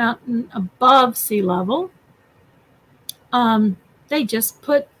tallest mountain above sea level, they just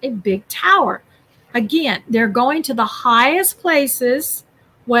put a big tower. Again, they're going to the highest places,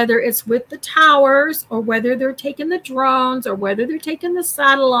 whether it's with the towers or whether they're taking the drones or whether they're taking the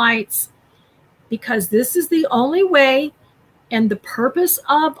satellites, because this is the only way. And the purpose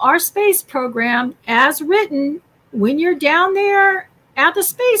of our space program, as written, when you're down there at the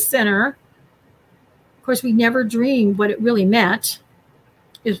Space Center, of course, we never dreamed what it really meant.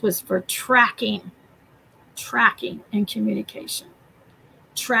 It was for tracking and communication.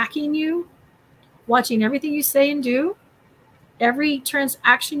 Tracking you, watching everything you say and do, every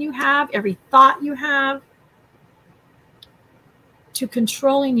transaction you have, every thought you have, to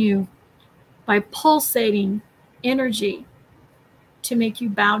controlling you by pulsating energy to make you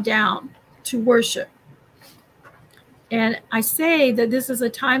bow down to worship. And I say that this is a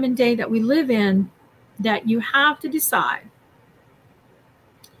time and day that we live in that you have to decide,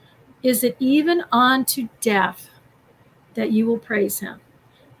 is it even unto death that you will praise him?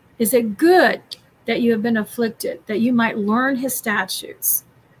 Is it good that you have been afflicted, that you might learn his statutes,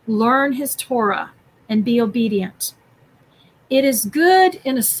 learn his Torah, and be obedient? It is good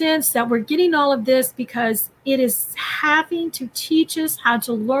in a sense that we're getting all of this because it is having to teach us how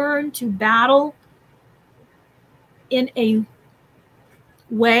to learn to battle in a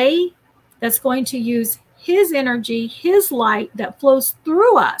way that's going to use his energy, his light that flows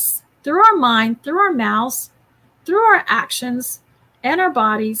through us, through our mind, through our mouths, through our actions and our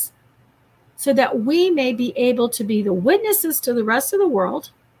bodies, so that we may be able to be the witnesses to the rest of the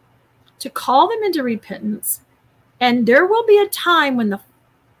world, to call them into repentance. And there will be a time when the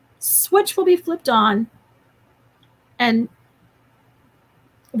switch will be flipped on and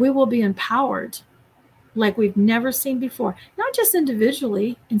we will be empowered like we've never seen before. Not just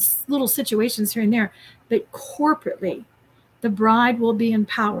individually in little situations here and there, but corporately. The bride will be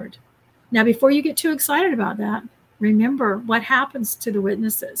empowered. Now, before you get too excited about that, remember what happens to the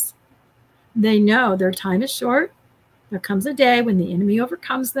witnesses. They know their time is short. There comes a day when the enemy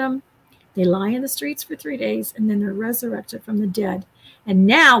overcomes them. They lie in the streets for 3 days, and then they're resurrected from the dead. And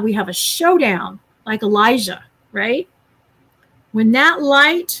now we have a showdown like Elijah, right? When that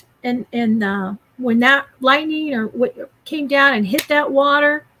light and when that lightning or what came down and hit that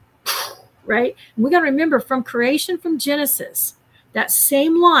water, right? And we got to remember, from creation, from Genesis, that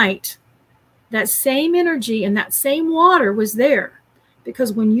same light, that same energy, and that same water was there.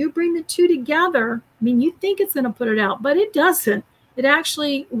 Because when you bring the two together, I mean, you think it's going to put it out, but it doesn't. It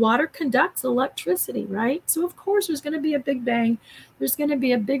actually, water conducts electricity, right? So of course there's going to be a big bang. There's going to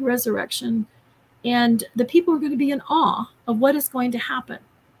be a big resurrection. And the people are going to be in awe of what is going to happen.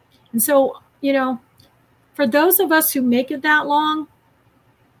 And so, for those of us who make it that long,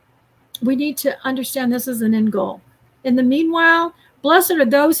 we need to understand this is an end goal. In the meanwhile, blessed are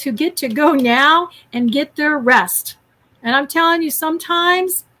those who get to go now and get their rest. And I'm telling you,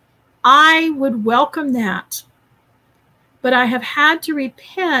 sometimes I would welcome that. But I have had to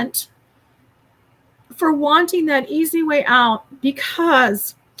repent for wanting that easy way out,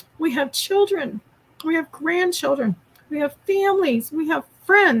 because we have children, we have grandchildren, we have families, we have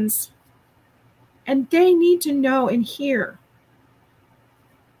friends, and they need to know and hear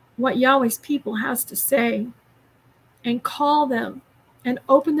what Yahweh's people has to say, and call them and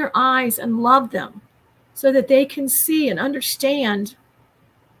open their eyes and love them so that they can see and understand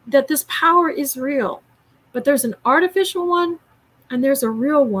that this power is real. But there's an artificial one and there's a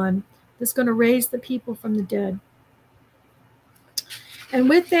real one that's going to raise the people from the dead. And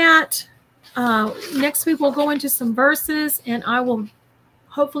with that, next week we'll go into some verses, and I will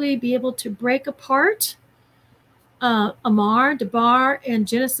hopefully be able to break apart Amar, Debar, and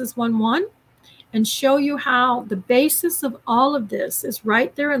Genesis 1:1 and show you how the basis of all of this is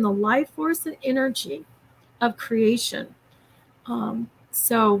right there in the life force and energy of creation.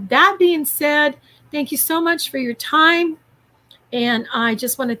 So that being said, thank you so much for your time. And I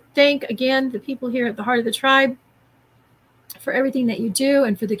just want to thank again the people here at the Heart of the Tribe for everything that you do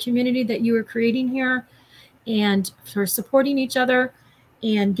and for the community that you are creating here and for supporting each other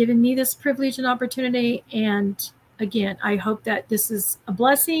and giving me this privilege and opportunity. And again, I hope that this is a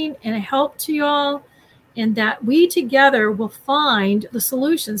blessing and a help to y'all, and that we together will find the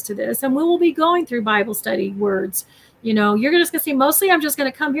solutions to this. And we will be going through Bible study words. You know, you're just going to see, mostly I'm just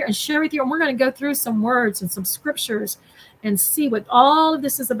going to come here and share with you, and we're going to go through some words and some scriptures and see what all of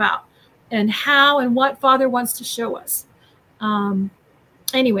this is about and how and what Father wants to show us.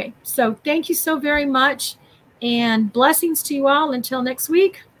 Anyway, so thank you so very much, and blessings to you all until next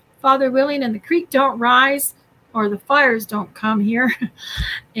week, Father willing, and the creek don't rise or the fires don't come here.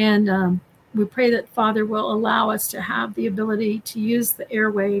 And we pray that Father will allow us to have the ability to use the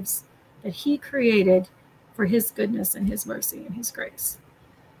airwaves that he created for his goodness and his mercy and his grace.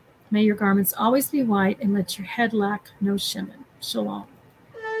 May your garments always be white, and let your head lack no shimmer. Shalom.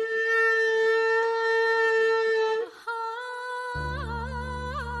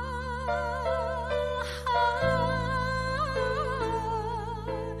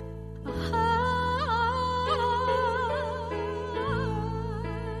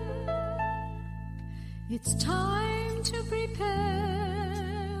 It's time to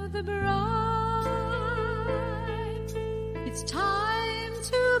prepare the bride. It's time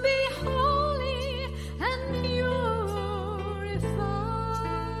to be home.